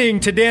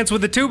 demanding to dance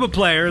with the tuba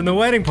player in the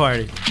wedding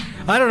party.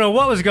 I don't know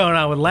what was going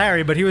on with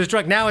Larry, but he was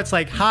drunk. Now it's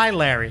like, hi,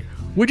 Larry.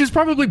 Which is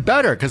probably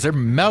better because they're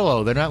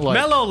mellow. They're not like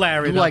Mellow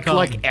Larry, they'll call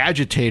him. like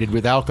agitated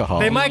with alcohol.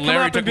 They might come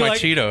Larry up took and be my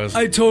like, Cheetos.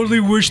 I totally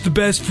wish the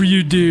best for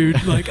you,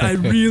 dude. Like, I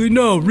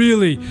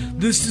really,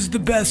 this is the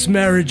best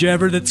marriage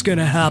ever that's going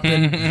to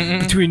happen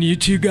between you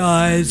two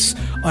guys.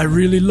 I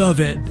really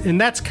love it.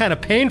 And that's kind of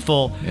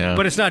painful, Yeah.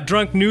 but it's not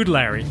drunk nude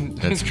Larry,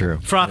 That's true.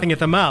 frothing at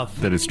the mouth,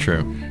 That is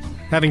true.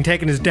 having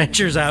taken his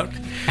dentures out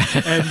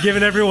and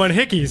given everyone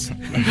hickeys.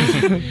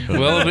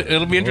 Well,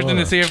 it'll be interesting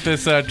to see if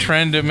this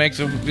trend makes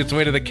its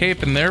way to the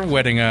Cape and their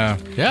wedding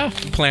Yeah,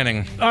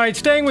 planning. All right,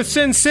 staying with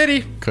Sin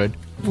City. could.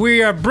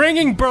 We are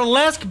bringing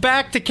burlesque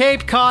back to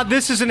Cape Cod.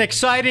 This is an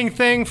exciting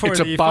thing for It's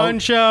the about fun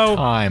show.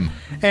 time.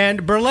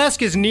 And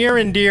burlesque is near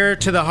and dear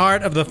to the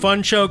heart of the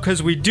fun show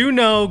because we do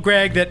know,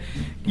 Greg, that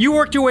you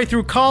worked your way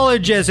through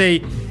college as a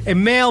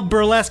male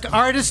burlesque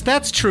artist.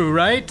 That's true,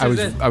 right? I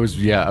was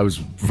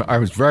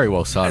very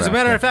well sought As a after.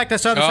 matter of fact, I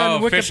saw this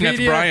on Wikipedia.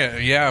 Fishnets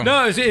Bryant, yeah.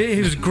 No, it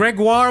was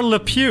Gregoire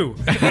Lepew.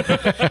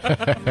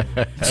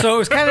 So it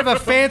was kind of a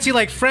fancy,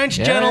 like, French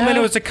gentleman.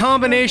 It was a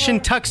combination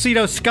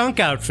tuxedo skunk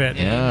outfit.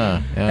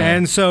 Yeah.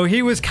 And so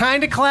he was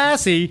kind of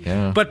classy,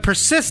 Yeah. but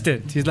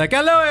persistent. He's like,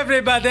 hello,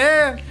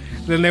 everybody.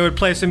 Then they would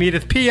play some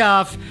Edith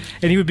Piaf,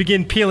 and he would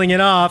begin peeling it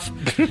off.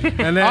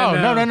 And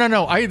then,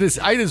 No. I had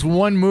this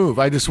one move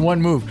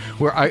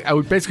where I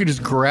would basically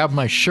just grab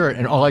my shirt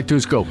and all I'd do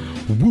is go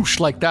whoosh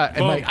like that,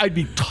 and Boom. I'd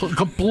be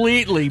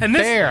completely And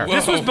this, bare.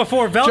 this was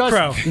before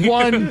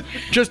Velcro.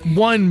 Just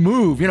one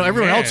move.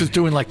 Everyone Man. else is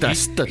doing like the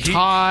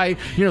tie,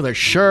 their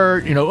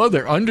shirt,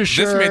 their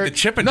undershirt. This made the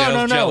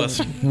Chippendales jealous.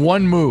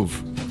 One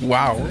move.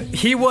 Wow.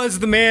 He was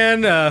the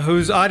man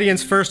whose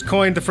audience first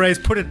coined the phrase,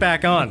 put it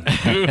back on.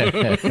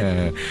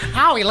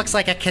 Oh, he looks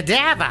like a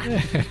cadaver.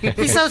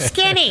 He's so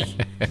skinny.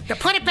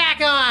 Put it back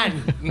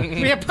on.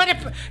 Put it,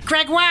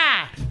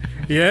 Gregoire.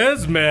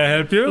 Yes, may I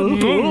help you?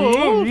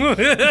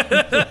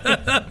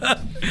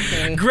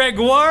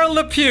 Gregoire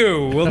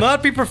Lepew will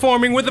not be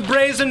performing with the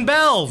Brazen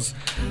Bells,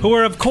 who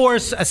are, of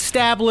course,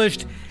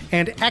 established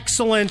and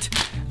excellent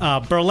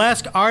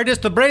burlesque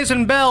artists. The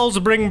Brazen Bells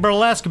bring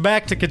burlesque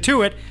back to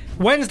Katuitt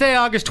Wednesday,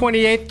 August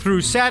 28th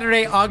through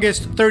Saturday,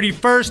 August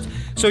 31st,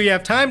 so you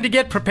have time to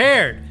get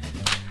prepared.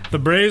 The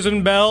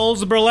Brazen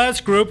Bells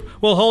Burlesque Group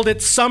will hold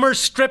its Summer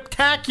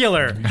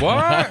Striptacular.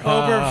 What?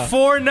 Over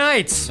 4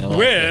 nights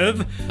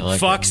with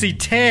Foxy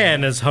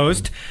Tan as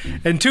host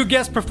and 2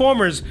 guest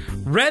performers,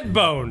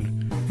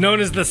 Redbone, known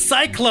as the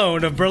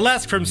Cyclone of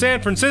Burlesque from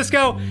San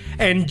Francisco,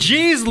 and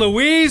Jeez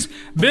Louise,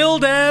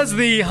 billed as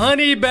the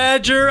Honey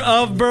Badger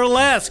of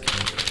Burlesque.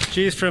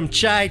 She's from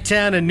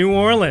Chi-Town in New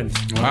Orleans.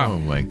 Wow. Oh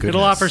my goodness.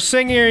 It'll offer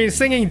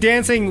singing,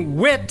 dancing,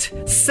 wit,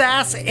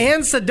 sass,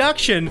 and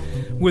seduction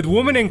with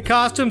women in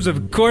costumes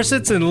of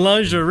corsets and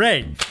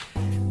lingerie.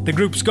 The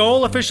group's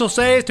goal, officials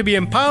say, is to be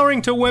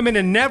empowering to women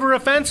and never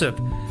offensive.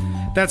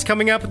 That's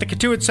coming up at the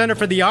Katuitt Center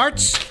for the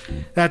Arts.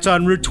 That's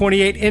on Route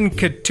 28 in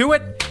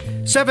Katuitt.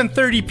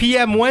 7:30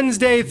 p.m.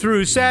 Wednesday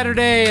through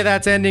Saturday.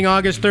 That's ending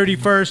August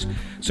 31st.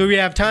 So you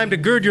have time to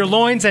gird your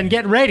loins and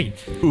get ready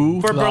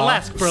for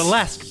burlesque.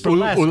 Ooh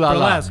la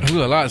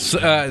la.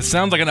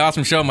 Sounds like an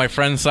awesome show. My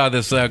friend saw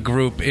this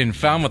group in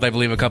Falmouth, I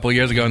believe, a couple of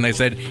years ago, and they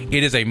said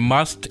it is a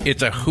must.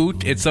 It's a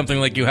hoot. It's something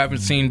like you haven't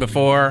seen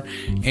before,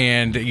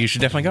 and you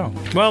should definitely go.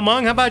 Well,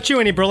 Mung, how about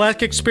you? Any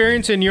burlesque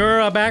experience in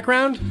your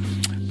background?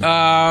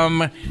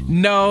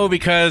 No,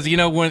 because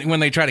when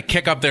they try to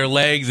kick up their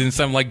legs in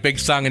some like big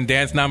song and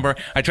dance number,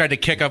 I tried to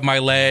kick up my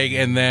leg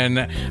and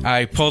then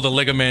I pulled a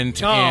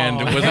ligament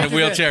and was in a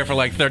wheelchair for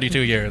like 32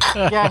 years.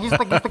 Yeah, he's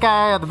the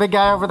guy, the big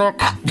guy over there.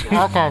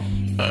 Okay.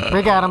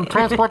 We got him.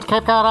 Transport to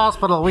Cape Cod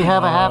Hospital. We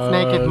have a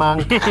half-naked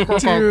monk. Okay.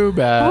 Too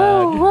bad.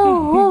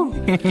 Woo.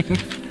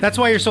 That's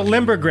why you're so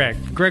limber, Greg.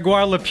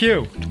 Gregoire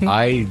Lepew.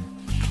 I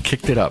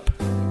kicked it up.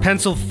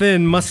 Pencil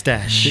thin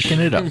mustache. Kicking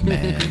it up,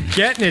 man.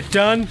 Getting it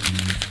done.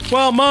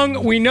 Well,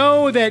 Mung, we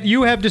know that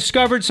you have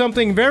discovered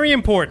something very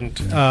important.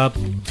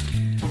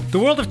 The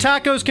world of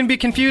tacos can be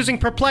confusing,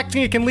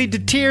 perplexing. It can lead to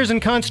tears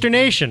and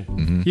consternation.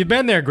 Mm-hmm. You've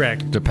been there,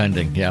 Greg.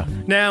 Depending, yeah.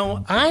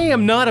 Now, I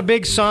am not a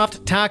big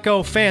soft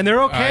taco fan.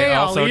 They're okay. I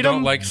also I'll eat don't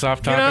them. like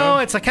soft taco.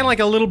 It's kind of like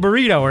a little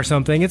burrito or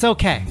something. It's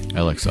okay.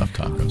 I like soft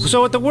tacos.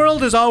 So what the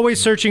world is always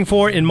searching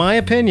for, in my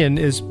opinion,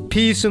 is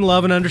peace and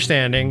love and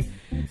understanding.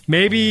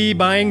 Maybe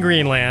buying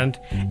Greenland,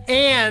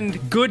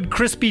 and good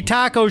crispy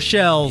taco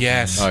shells.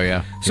 Yes. Oh,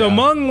 yeah. So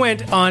Mung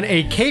went on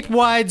a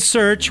Cape-wide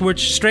search,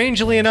 which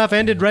strangely enough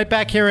ended right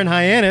back here in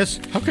Hyannis.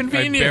 How I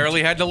convenient.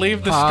 barely had to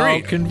leave the How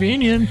street.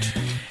 convenient.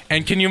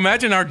 And can you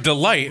imagine our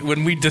delight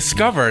when we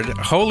discovered,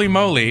 holy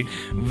moly,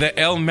 the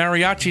El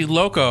Mariachi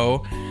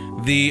Loco,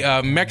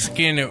 the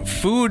Mexican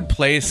food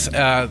place,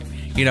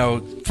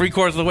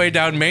 3/4 of the way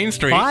down Main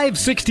Street.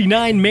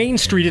 569 Main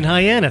Street in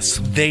Hyannis.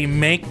 They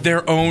make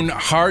their own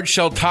hard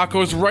shell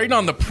tacos right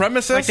on the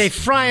premises. Like they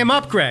fry them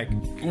up, Greg.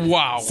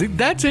 Wow. See,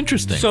 that's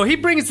interesting. So he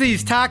brings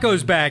these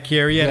tacos back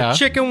here. He had Yeah. a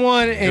chicken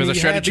one, There and was a he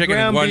shredded had the chicken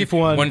and ground beef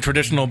one. one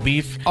traditional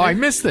beef. oh, I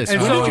missed this.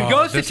 And When so did he you-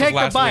 goes to this was take the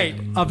last bite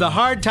week. of the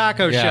hard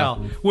taco Yeah. shell,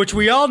 which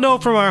we all know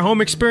from our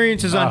home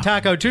experiences on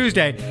Taco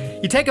Tuesday.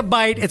 You take a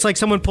bite, it's like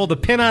someone pulled a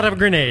pin out of a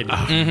grenade.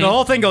 The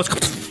whole thing goes,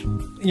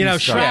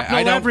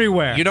 shrapnel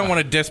everywhere. You don't want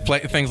to display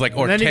things like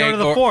And Ortega. then you go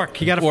to the fork.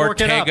 You gotta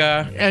fork it up.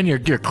 Ortega. and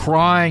you're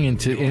crying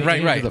into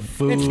Right. the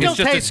food. It's still It's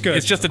just tastes good.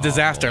 It's just a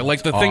disaster.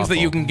 Like the things that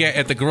awful. you can get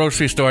at the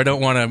grocery store. I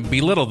don't want to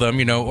belittle them.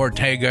 You know,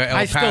 Ortega, El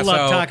I Paso. still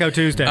love Taco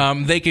Tuesday.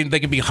 They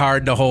can be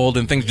hard to hold,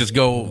 and things just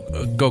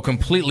go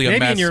completely a Maybe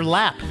mess. in your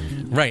lap.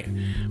 Right.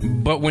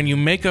 But when you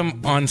make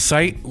them on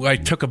site, I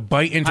took a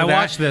bite into I that.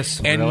 watched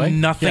this. And Really?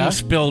 nothing Yeah.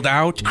 spilled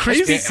out.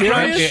 Crispy It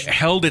serious?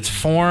 held its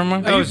form.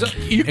 Oh, is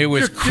It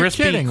was you're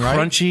crispy, kidding, right?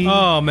 crunchy.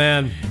 Oh,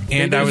 man.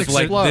 and They I didn't was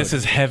like, explode. this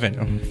is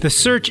heaven. The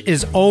search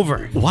is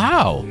over.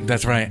 Wow.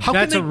 That's right. How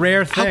That's can a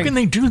rare How thing. can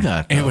they do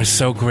that? It was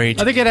so great.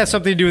 I think it has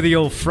something to do with the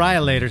old fry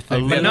later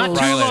thing. But not too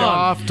fry later. long.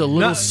 soft, a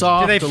little No,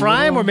 soft. Do they a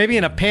fry them little- or maybe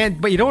in a pan?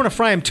 But you don't want to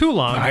fry them too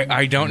long.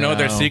 I don't know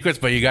their No. secrets,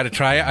 but you got to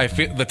try it. I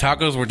feel the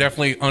tacos were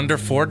definitely under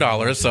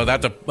 $4, so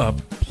that's a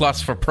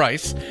plus for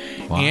price.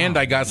 And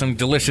I got some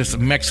delicious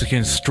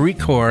Mexican street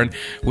corn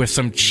with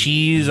some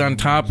cheese on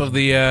top of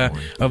the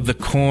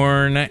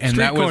corn, and Street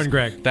that was corn,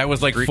 Greg. that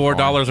was like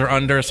 $4 or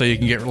under, so you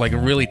can get like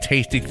really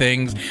tasty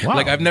things. Wow.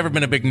 Like I've never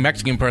been a big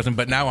Mexican person,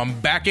 but now I'm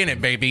back in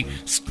it, baby.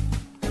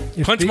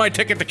 Punch my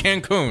ticket to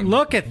Cancun.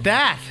 Look at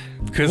that.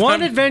 'Cause One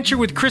I'm- adventure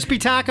with crispy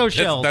taco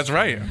shells. That's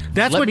right.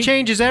 That's Let what me-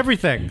 changes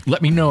everything.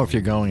 Let me know if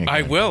you're going again.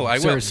 I will.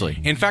 Seriously.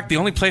 In fact, the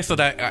only place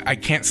that I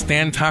can't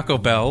stand Taco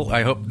Bell.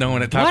 I hope no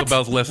one at Taco What?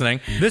 Bell's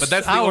listening. This but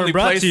that's the hour only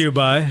brought place. to you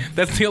by.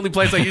 That's the only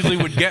place I usually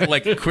would get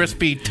like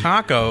crispy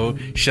taco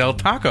shell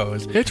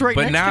tacos. It's right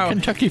but next now, to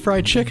Kentucky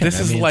Fried Chicken. this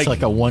is it's like-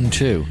 like a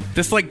 1-2.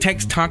 This like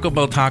takes Taco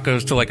Bell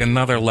tacos to like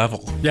another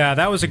level. Yeah,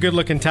 that was a good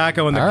looking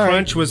taco, and the All right.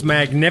 crunch was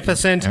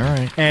magnificent All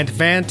right. and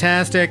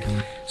fantastic.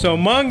 So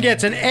Mung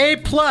gets an A+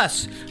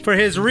 for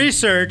his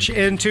research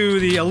into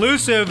the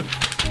elusive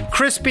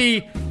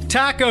crispy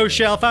taco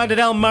shell found at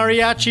El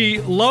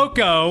Mariachi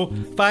Loco,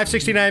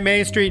 569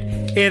 Main Street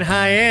in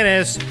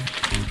Hyannis.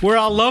 We're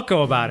all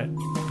loco about it,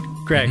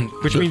 Greg,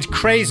 which means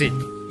crazy.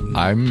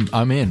 I'm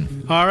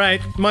in. All right,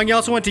 Mung, you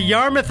also went to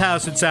Yarmouth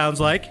House, it sounds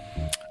like.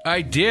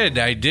 I did.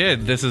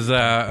 This is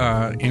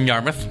in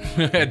Yarmouth,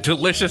 a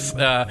delicious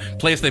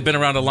place. They've been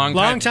around a long time.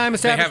 Long time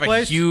established They have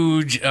place? a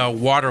huge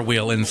water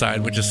wheel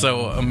inside, which is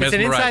so mesmerizing. Is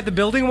it inside the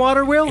building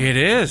water wheel? It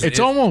is. It's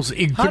almost.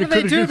 How do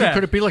they do that?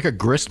 Could it be like a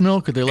grist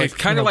mill? Could they like? It's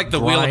kinda like the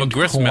wheel of a grind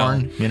grist mill.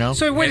 corn, you know.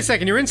 So wait a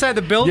second, you're inside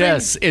the building?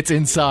 yes, it's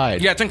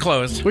inside. Yeah, it's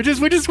enclosed. Which is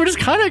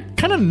kind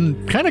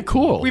of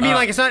cool. We mean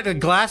like it's not a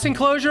glass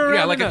enclosure?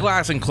 Yeah, around like it? a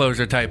glass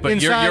enclosure type, but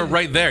Inside- you're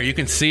right there. You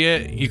can see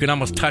it. You can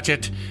almost touch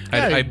it.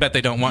 Yeah. I bet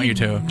they don't want you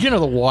to. You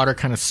know, the water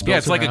kind of spills. Yeah,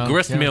 it's like a around.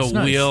 grist Yeah, mill it's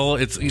nice. wheel.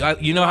 It's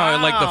you know how I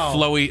like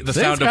the See,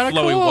 sound it's of kinda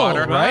flowy cool,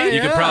 water, right?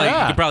 You could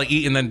Yeah. probably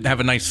eat and then have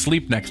a nice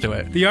sleep next to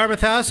it. The Yarmouth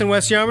House in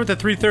West Yarmouth at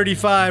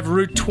 335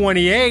 Route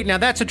 28. Now,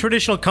 that's a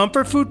traditional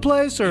comfort food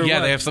place? Or Yeah,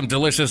 what? they have some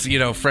delicious,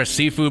 fresh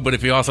seafood. But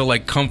if you also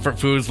like comfort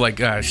foods like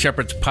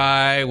shepherd's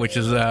pie, which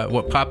is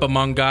what Papa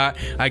Mung got,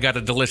 I got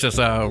a delicious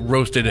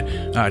roasted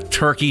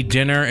turkey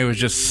dinner. It was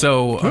just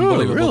so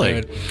unbelievable really?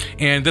 good.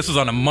 And this was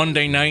on a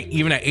Monday night.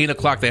 Even at 8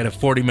 o'clock, they had a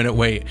 40-minute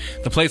wait.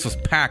 The place was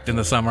packed in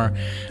the summer,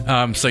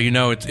 so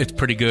it's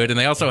pretty good. And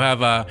they also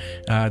have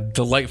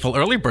delightful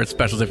early bird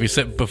specials. If you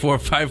sit before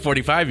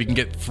 5:45, you can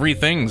get 3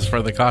 things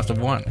for the cost of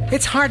one.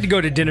 It's hard to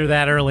go to dinner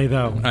that early,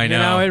 though. I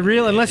know. You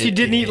know, unless you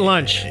didn't eat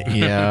lunch.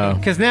 Yeah.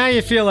 Because now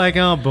you feel like,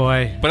 oh,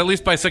 boy. But at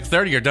least by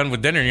 6:30, you're done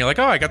with dinner, and you're like,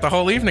 oh, I got the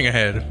whole evening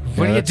ahead.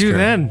 What do you that's do true.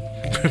 then?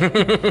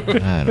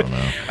 I don't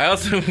know. I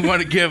also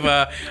want to give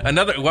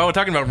another, while we're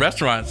talking about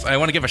restaurants, I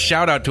want to give a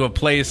shout out to a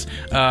place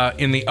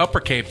in the Upper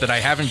Cape that I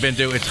haven't been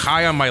to. It's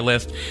high on my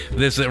list.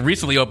 This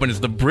recently opened. It's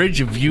the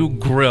Bridge View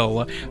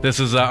Grill. This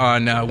is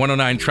on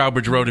 109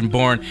 Trowbridge Road in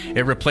Bourne.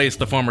 It replaced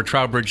the former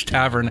Trowbridge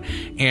Tavern,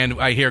 and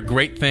I hear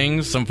great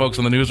things. Some folks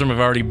in the newsroom have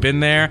already been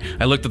there.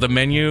 I looked at the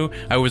menu.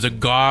 I was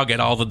agog at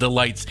all the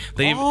delights.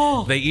 They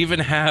even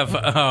have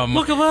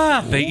Look at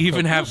that. they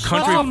even have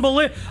country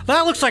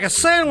That looks like a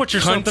sandwich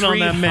or something on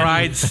that menu.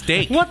 fried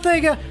steak. What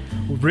they got?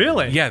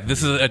 Really? Yeah,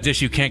 this is a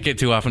dish you can't get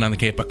too often on the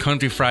Cape, a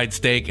country fried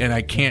steak, and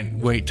I can't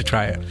wait to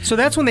try it. So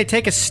that's when they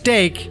take a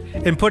steak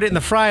and put it in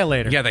the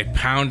fryer-later. Yeah, they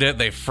pound it,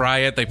 they fry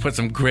it, they put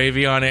some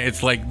gravy on it.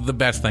 It's like the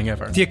best thing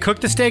ever. Do you cook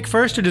the steak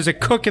first, or does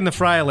it cook in the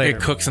fryer-later?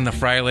 It cooks in the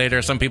fryer later.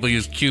 Some people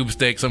use cube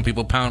steak, some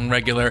people pound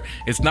regular.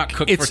 It's not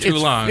cooked for too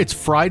long. It's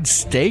fried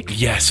steak.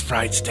 Yes,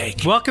 fried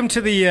steak. Welcome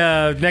to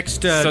the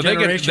next So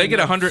generation they get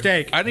of 100.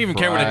 steak. I don't even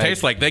care what it Right.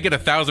 tastes like. They get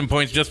 1,000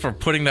 points just for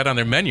putting that on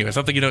their menu. It's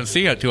something you don't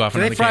see too often.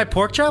 Do on they the fry Cape.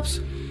 pork chops?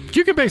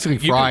 You can basically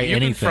fry you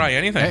can anything. fry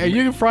anything.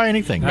 You can fry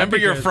anything. Remember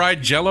your good.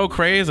 fried Jello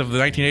craze of the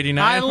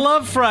 1989? I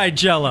love fried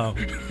Jello.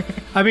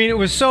 I mean, it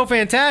was so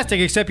fantastic,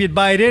 except you'd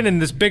bite in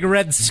and this big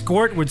red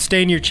squirt would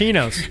stain your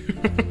chinos.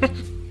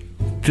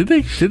 Did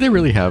they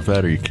really have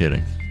that? Or are you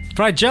kidding?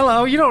 Fried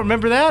Jello. You don't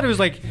remember that? It was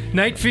like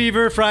Night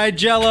Fever, Fried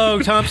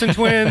Jello, Thompson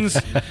Twins.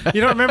 You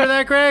don't remember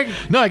that, Greg?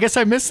 No, I guess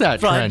I missed that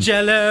Fried trend.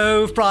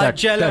 Jello, Fried That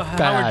Jello. fad.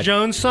 Howard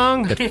Jones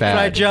song. That fad.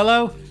 Fried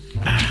Jello.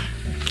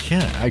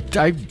 Yeah,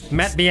 I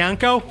Matt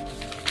Bianco.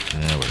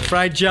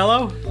 Fried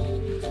Jello.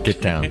 get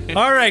down.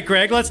 All right,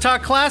 Greg, let's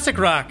talk classic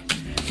rock.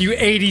 You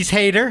 80s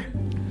hater.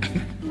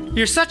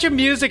 You're such a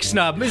music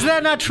snub. Is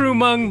that not true,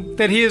 Mung?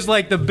 That he is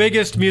like the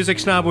biggest music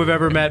snob we've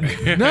ever met?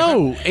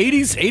 No,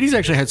 80s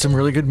actually had some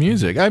really good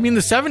music. I mean, the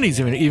 70s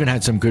even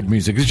had some good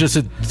music. It's just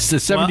that the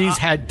 70s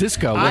had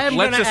disco. I'm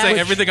Let's gonna just say ask-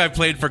 everything I've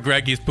played for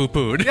Greg, he's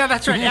poo-pooed. Yeah,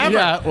 that's right. Ever.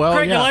 Yeah, well,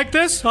 Greg, yeah. you like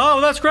this?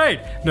 Oh, that's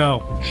great. No,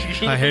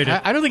 I hate it.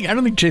 I don't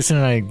think Jason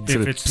and I. Sort If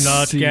of it's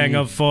not see- Gang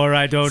of Four,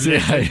 I don't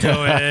listen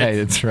to it.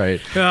 That's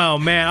right. Oh,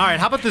 man. All right,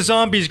 how about the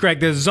zombies, Greg?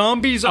 The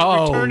zombies are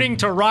Oh. returning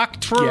to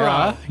rock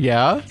Truro.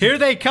 Yeah. Here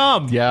they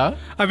come. Yeah.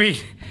 I mean,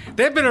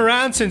 they've been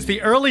around since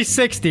the early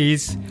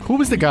 60s. Who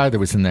was the guy that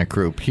was in that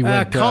group? He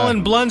went.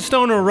 Colin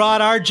Blunstone or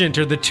Rod Argent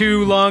are the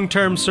two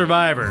long-term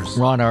survivors.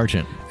 Ron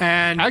Argent.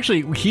 And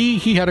Actually,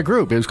 he had a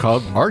group. It was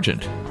called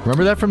Argent.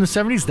 Remember that from the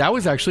 70s? That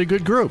was actually a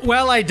good group.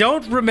 well, I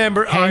don't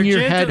remember Hang Argent,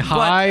 your head but-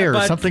 high or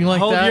but something like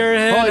hold that. Your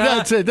head Oh,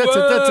 that's it, that's it,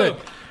 that's Whoa. it.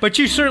 But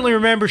you certainly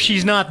remember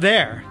she's not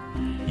there.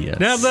 Yes.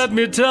 Now let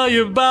me tell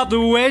you about the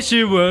way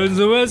she was.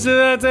 The way she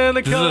was in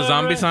the This is a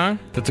zombie song?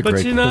 That's a But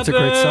great. she's not That's a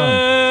great song.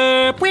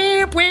 there.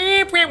 Weep,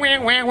 weep, weep,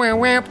 weep, weep, weep,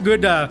 weep.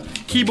 Good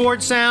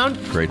keyboard sound.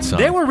 Great song.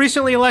 They were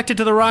recently elected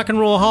to the Rock and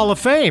Roll Hall of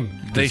Fame.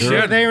 They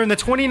They're should. there in the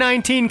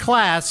 2019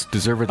 class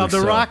Deservedly of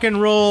the so. Rock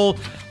and Roll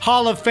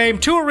Hall of Fame.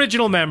 Two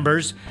original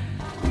members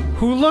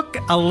who look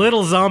a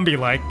little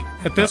zombie-like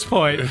at this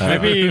point. I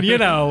mean, you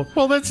know.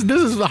 Well, this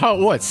is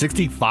what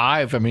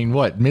 65. I mean,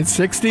 what mid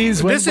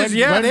 60s? They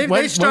started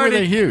When were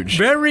they huge?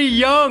 very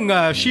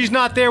young. She's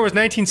Not There was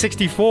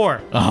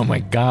 1964. Oh my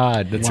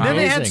God, that's Then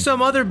they had amazing.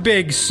 some other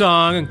big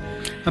song.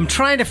 I'm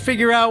trying to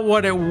figure out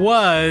what it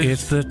was.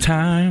 It's the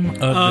time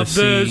of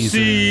the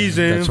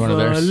season. That's one of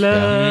for theirs,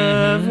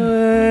 love.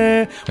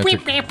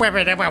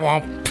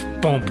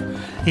 Boom.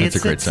 That's a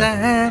great song.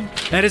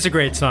 That is a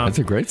great song. That's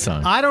a great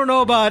song. I don't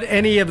know about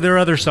any of their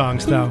other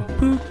songs though.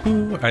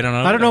 I don't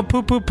know. I don't know.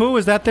 Poo Poo Poo.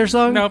 Is that their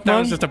song? Nope, that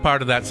Mung? was just a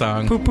part of that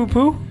song. Poo Poo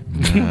Poo.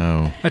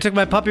 No. I took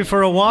my puppy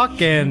for a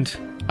walk and.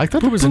 I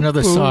thought there was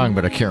another Poo-poo. song,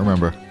 but I can't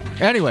remember.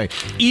 Anyway,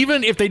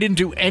 even if they didn't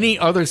do any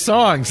other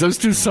songs, those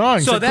two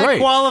songs So are that great.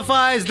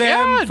 qualifies them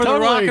Yeah, for the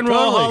totally, Rock and Roll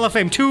totally. Hall of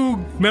Fame. Two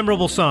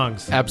memorable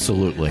songs.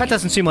 Absolutely. That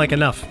doesn't seem like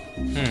enough.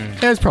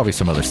 There's probably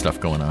some other stuff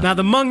going on. Now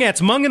the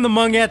Mungettes, Mung and the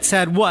Mungettes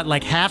had what,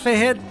 like half a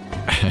hit?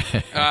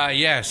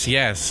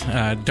 Yes.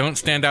 Don't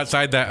stand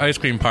outside that ice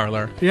cream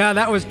parlor. Yeah,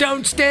 that was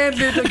 "Don't Stand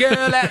Little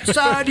Girl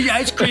Outside the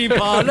Ice Cream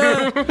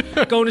Parlor.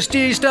 Gonna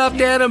steal stuffed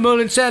animal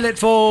and sell it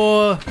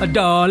for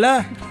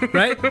 $1."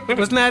 Right?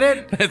 Wasn't that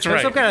it? That's It was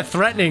right. some kind of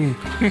threatening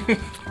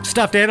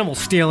stuffed animal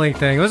stealing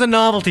thing. It was a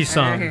novelty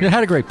song. It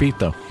had a great beat,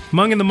 though.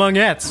 Mung and the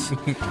Mungettes.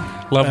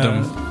 Loved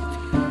them.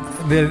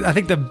 I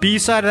think the B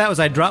side of that was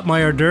 "I Dropped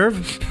My Hors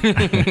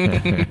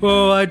d'oeuvre."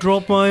 Oh, I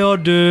dropped my hors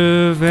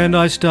d'oeuvre and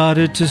I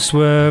started to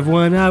swerve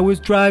when I was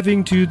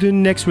driving to the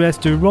next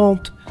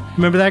restaurant.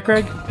 Remember that,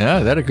 Greg? Yeah,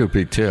 that had a good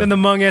beat, too. And the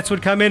Mungettes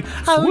would come in.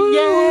 Oh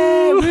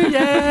yeah, ooh,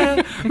 yeah,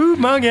 ooh,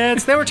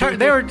 Mungettes. They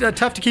were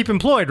tough to keep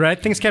employed,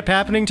 right? Things kept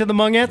happening to the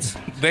Mungettes.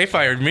 They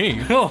fired me.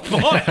 Oh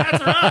boy,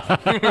 that's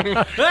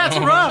rough. That's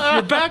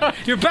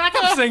rough. Your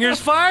backup singers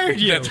fired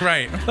you. That's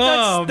right.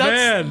 Oh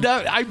man.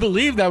 I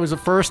believe that was the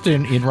first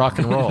in rock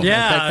and roll.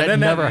 Yeah, that then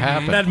never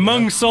happened. That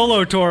Mung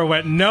solo tour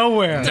went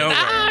nowhere.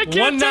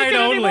 One night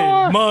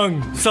only.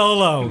 Mung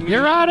solo.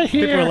 You're out of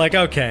here. People were like,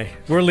 okay,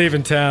 we're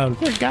leaving town.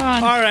 We're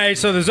gone. All right,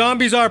 so the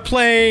Zombies are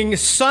playing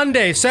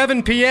Sunday,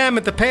 7 p.m.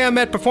 at the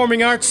Payomet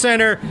Performing Arts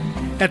Center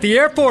at the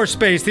Air Force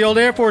Base, the old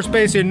Air Force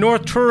Base in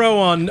North Truro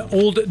on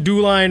Old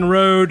Dewline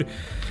Road.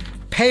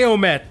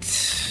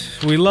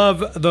 Payomet. We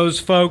love those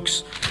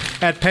folks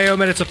at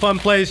Payomet. It's a fun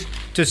place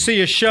to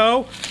see a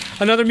show.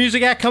 Another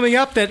music act coming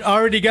up that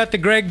already got the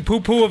Greg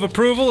poo-poo of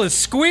approval is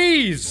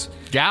Squeeze.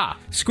 Yeah.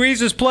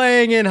 Squeeze is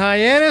playing in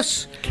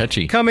Hyannis.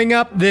 Catchy. Coming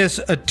up this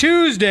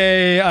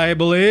Tuesday, I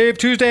believe.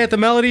 Tuesday at the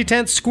Melody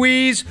Tent.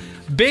 Squeeze.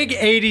 Big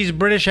 80s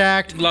British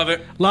act. Love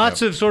it.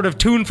 Lots of sort of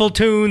tuneful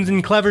tunes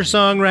and clever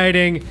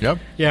songwriting. Yep.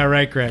 Yeah,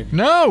 right, Greg.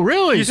 No,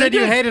 really. You said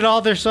you hated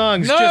all their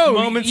songs No, just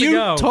moments you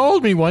ago.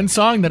 told me one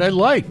song that I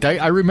liked.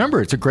 I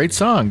remember it's a great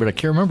song, but I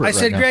can't remember it I right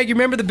said, now. Greg, you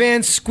remember the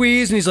band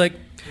Squeeze? And he's like,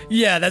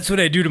 yeah, that's what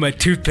I do to my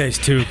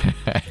toothpaste tube.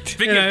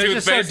 Speaking You know, of it's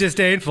just so toothpaste,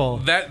 disdainful.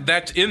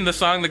 that's in the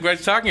song that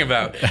Greg's talking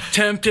about.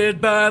 Tempted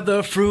by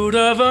the fruit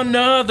of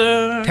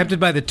another. Tempted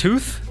by the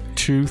tooth?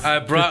 Tooth. I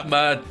brought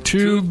my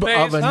Tube toothpaste.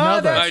 of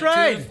another. Oh, that's My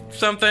right. tooth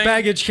something.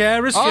 Baggage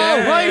carousel. Oh,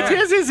 right.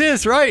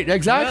 Yes. Right.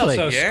 Exactly.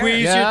 So Yeah.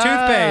 squeeze your Yeah,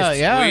 toothpaste.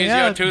 Yeah, Squeeze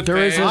yeah. your toothpaste. There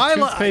is a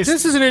toothpaste.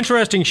 This is an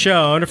interesting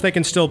show. I wonder if they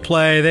can still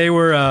play. They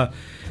were a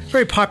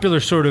very popular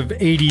sort of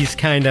 80s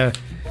kind of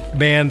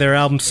band. Their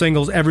album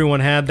singles, everyone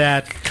had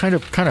that. kind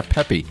of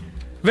peppy.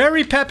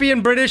 Very peppy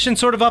and British and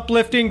sort of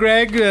uplifting,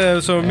 Greg.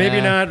 So maybe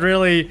not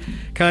really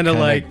kind of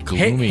like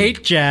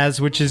hate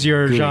jazz, which is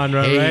your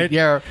genre, right?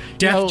 Yeah.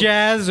 Death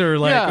jazz or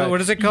like, what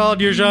is it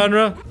called, your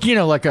genre?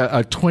 Like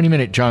a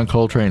 20-minute John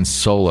Coltrane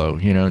solo,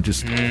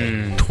 just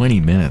 20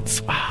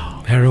 minutes.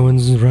 Wow.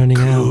 Heroin's running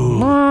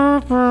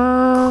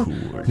out.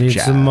 Need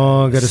jazz. some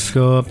more, gotta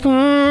score.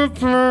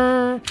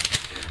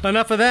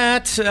 Enough of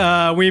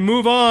that. We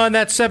move on.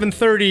 That's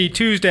 7:30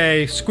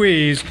 Tuesday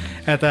Squeeze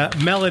at the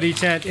Melody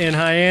Tent in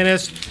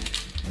Hyannis.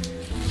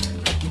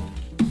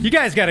 You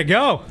guys got to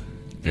go.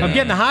 Yeah. I'm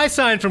getting the high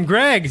sign from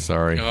Greg.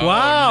 Sorry.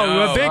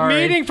 Wow, a big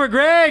meeting for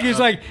Greg. He's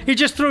like, he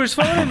just threw his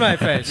phone in my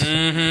face.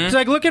 He's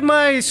like, look at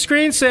my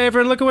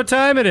screensaver and look at what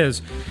time it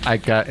is. I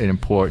got an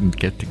important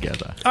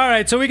get-together. All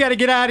right, so we got to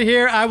get out of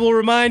here. I will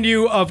remind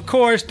you, of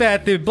course,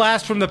 that the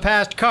Blast from the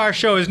Past car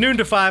show is noon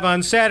to 5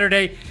 on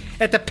Saturday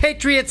at the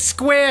Patriot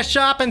Square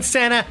Shopping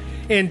Center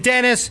in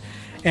Dennis.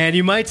 And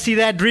you might see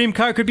that dream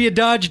car. Could be a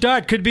Dodge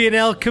Dart. Could be an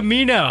El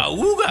Camino.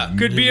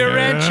 Could be a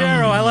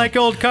Ranchero. I like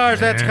old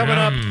cars. That's coming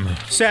up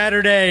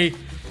Saturday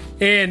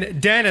in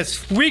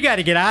Dennis. We got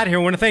to get out of here.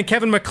 I want to thank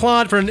Kevin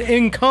McClellan from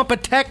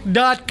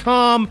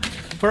Incompetech.com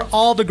for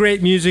all the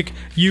great music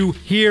you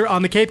hear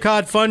on the Cape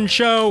Cod Fun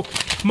Show.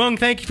 Mung,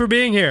 thank you for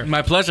being here.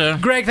 My pleasure.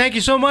 Greg, thank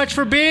you so much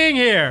for being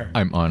here.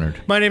 I'm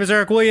honored. My name is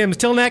Eric Williams.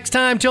 Till next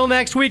time, till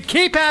next week,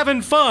 keep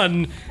having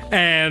fun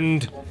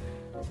and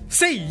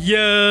see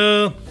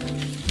ya.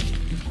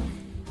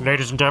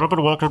 Ladies and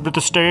gentlemen, welcome to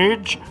the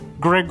stage,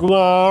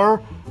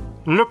 Gregoire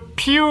Le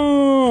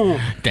Pew.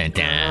 Dun, dun,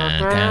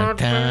 dun,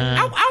 dun.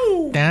 Ow,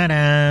 ow. Dun,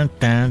 dun,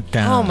 dun,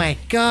 dun. Oh, my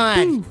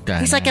God.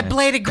 He's like a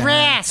blade of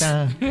grass.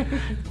 Dun,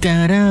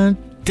 dun, dun,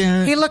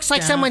 dun, He looks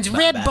like someone's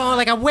rib bone,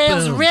 like a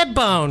whale's rib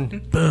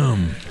bone.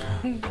 Boom.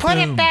 Put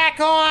it back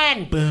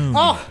on. Boom.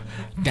 Oh,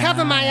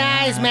 cover my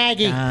eyes,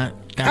 Maggie.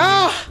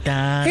 Oh,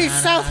 he's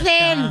so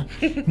thin.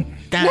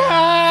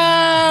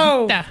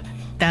 No.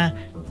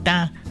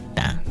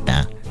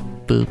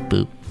 Boop,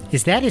 boop.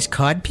 Is that his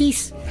cod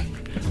piece?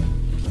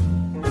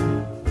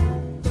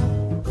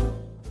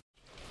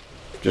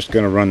 Just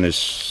going to run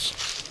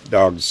this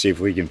dog to see if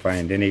we can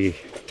find any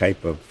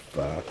type of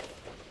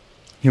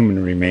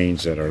human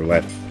remains that are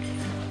left.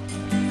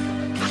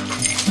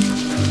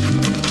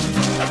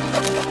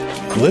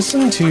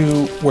 Listen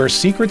to Where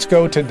Secrets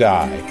Go to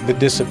Die, The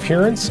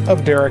Disappearance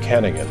of Derek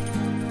Hennigan.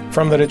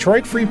 From the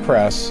Detroit Free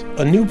Press,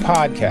 a new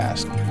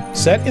podcast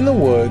set in the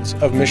woods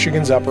of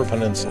Michigan's Upper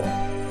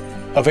Peninsula.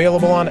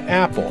 Available on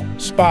Apple,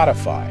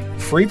 Spotify,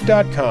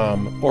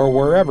 Freep.com, or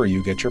wherever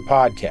you get your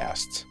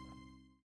podcasts.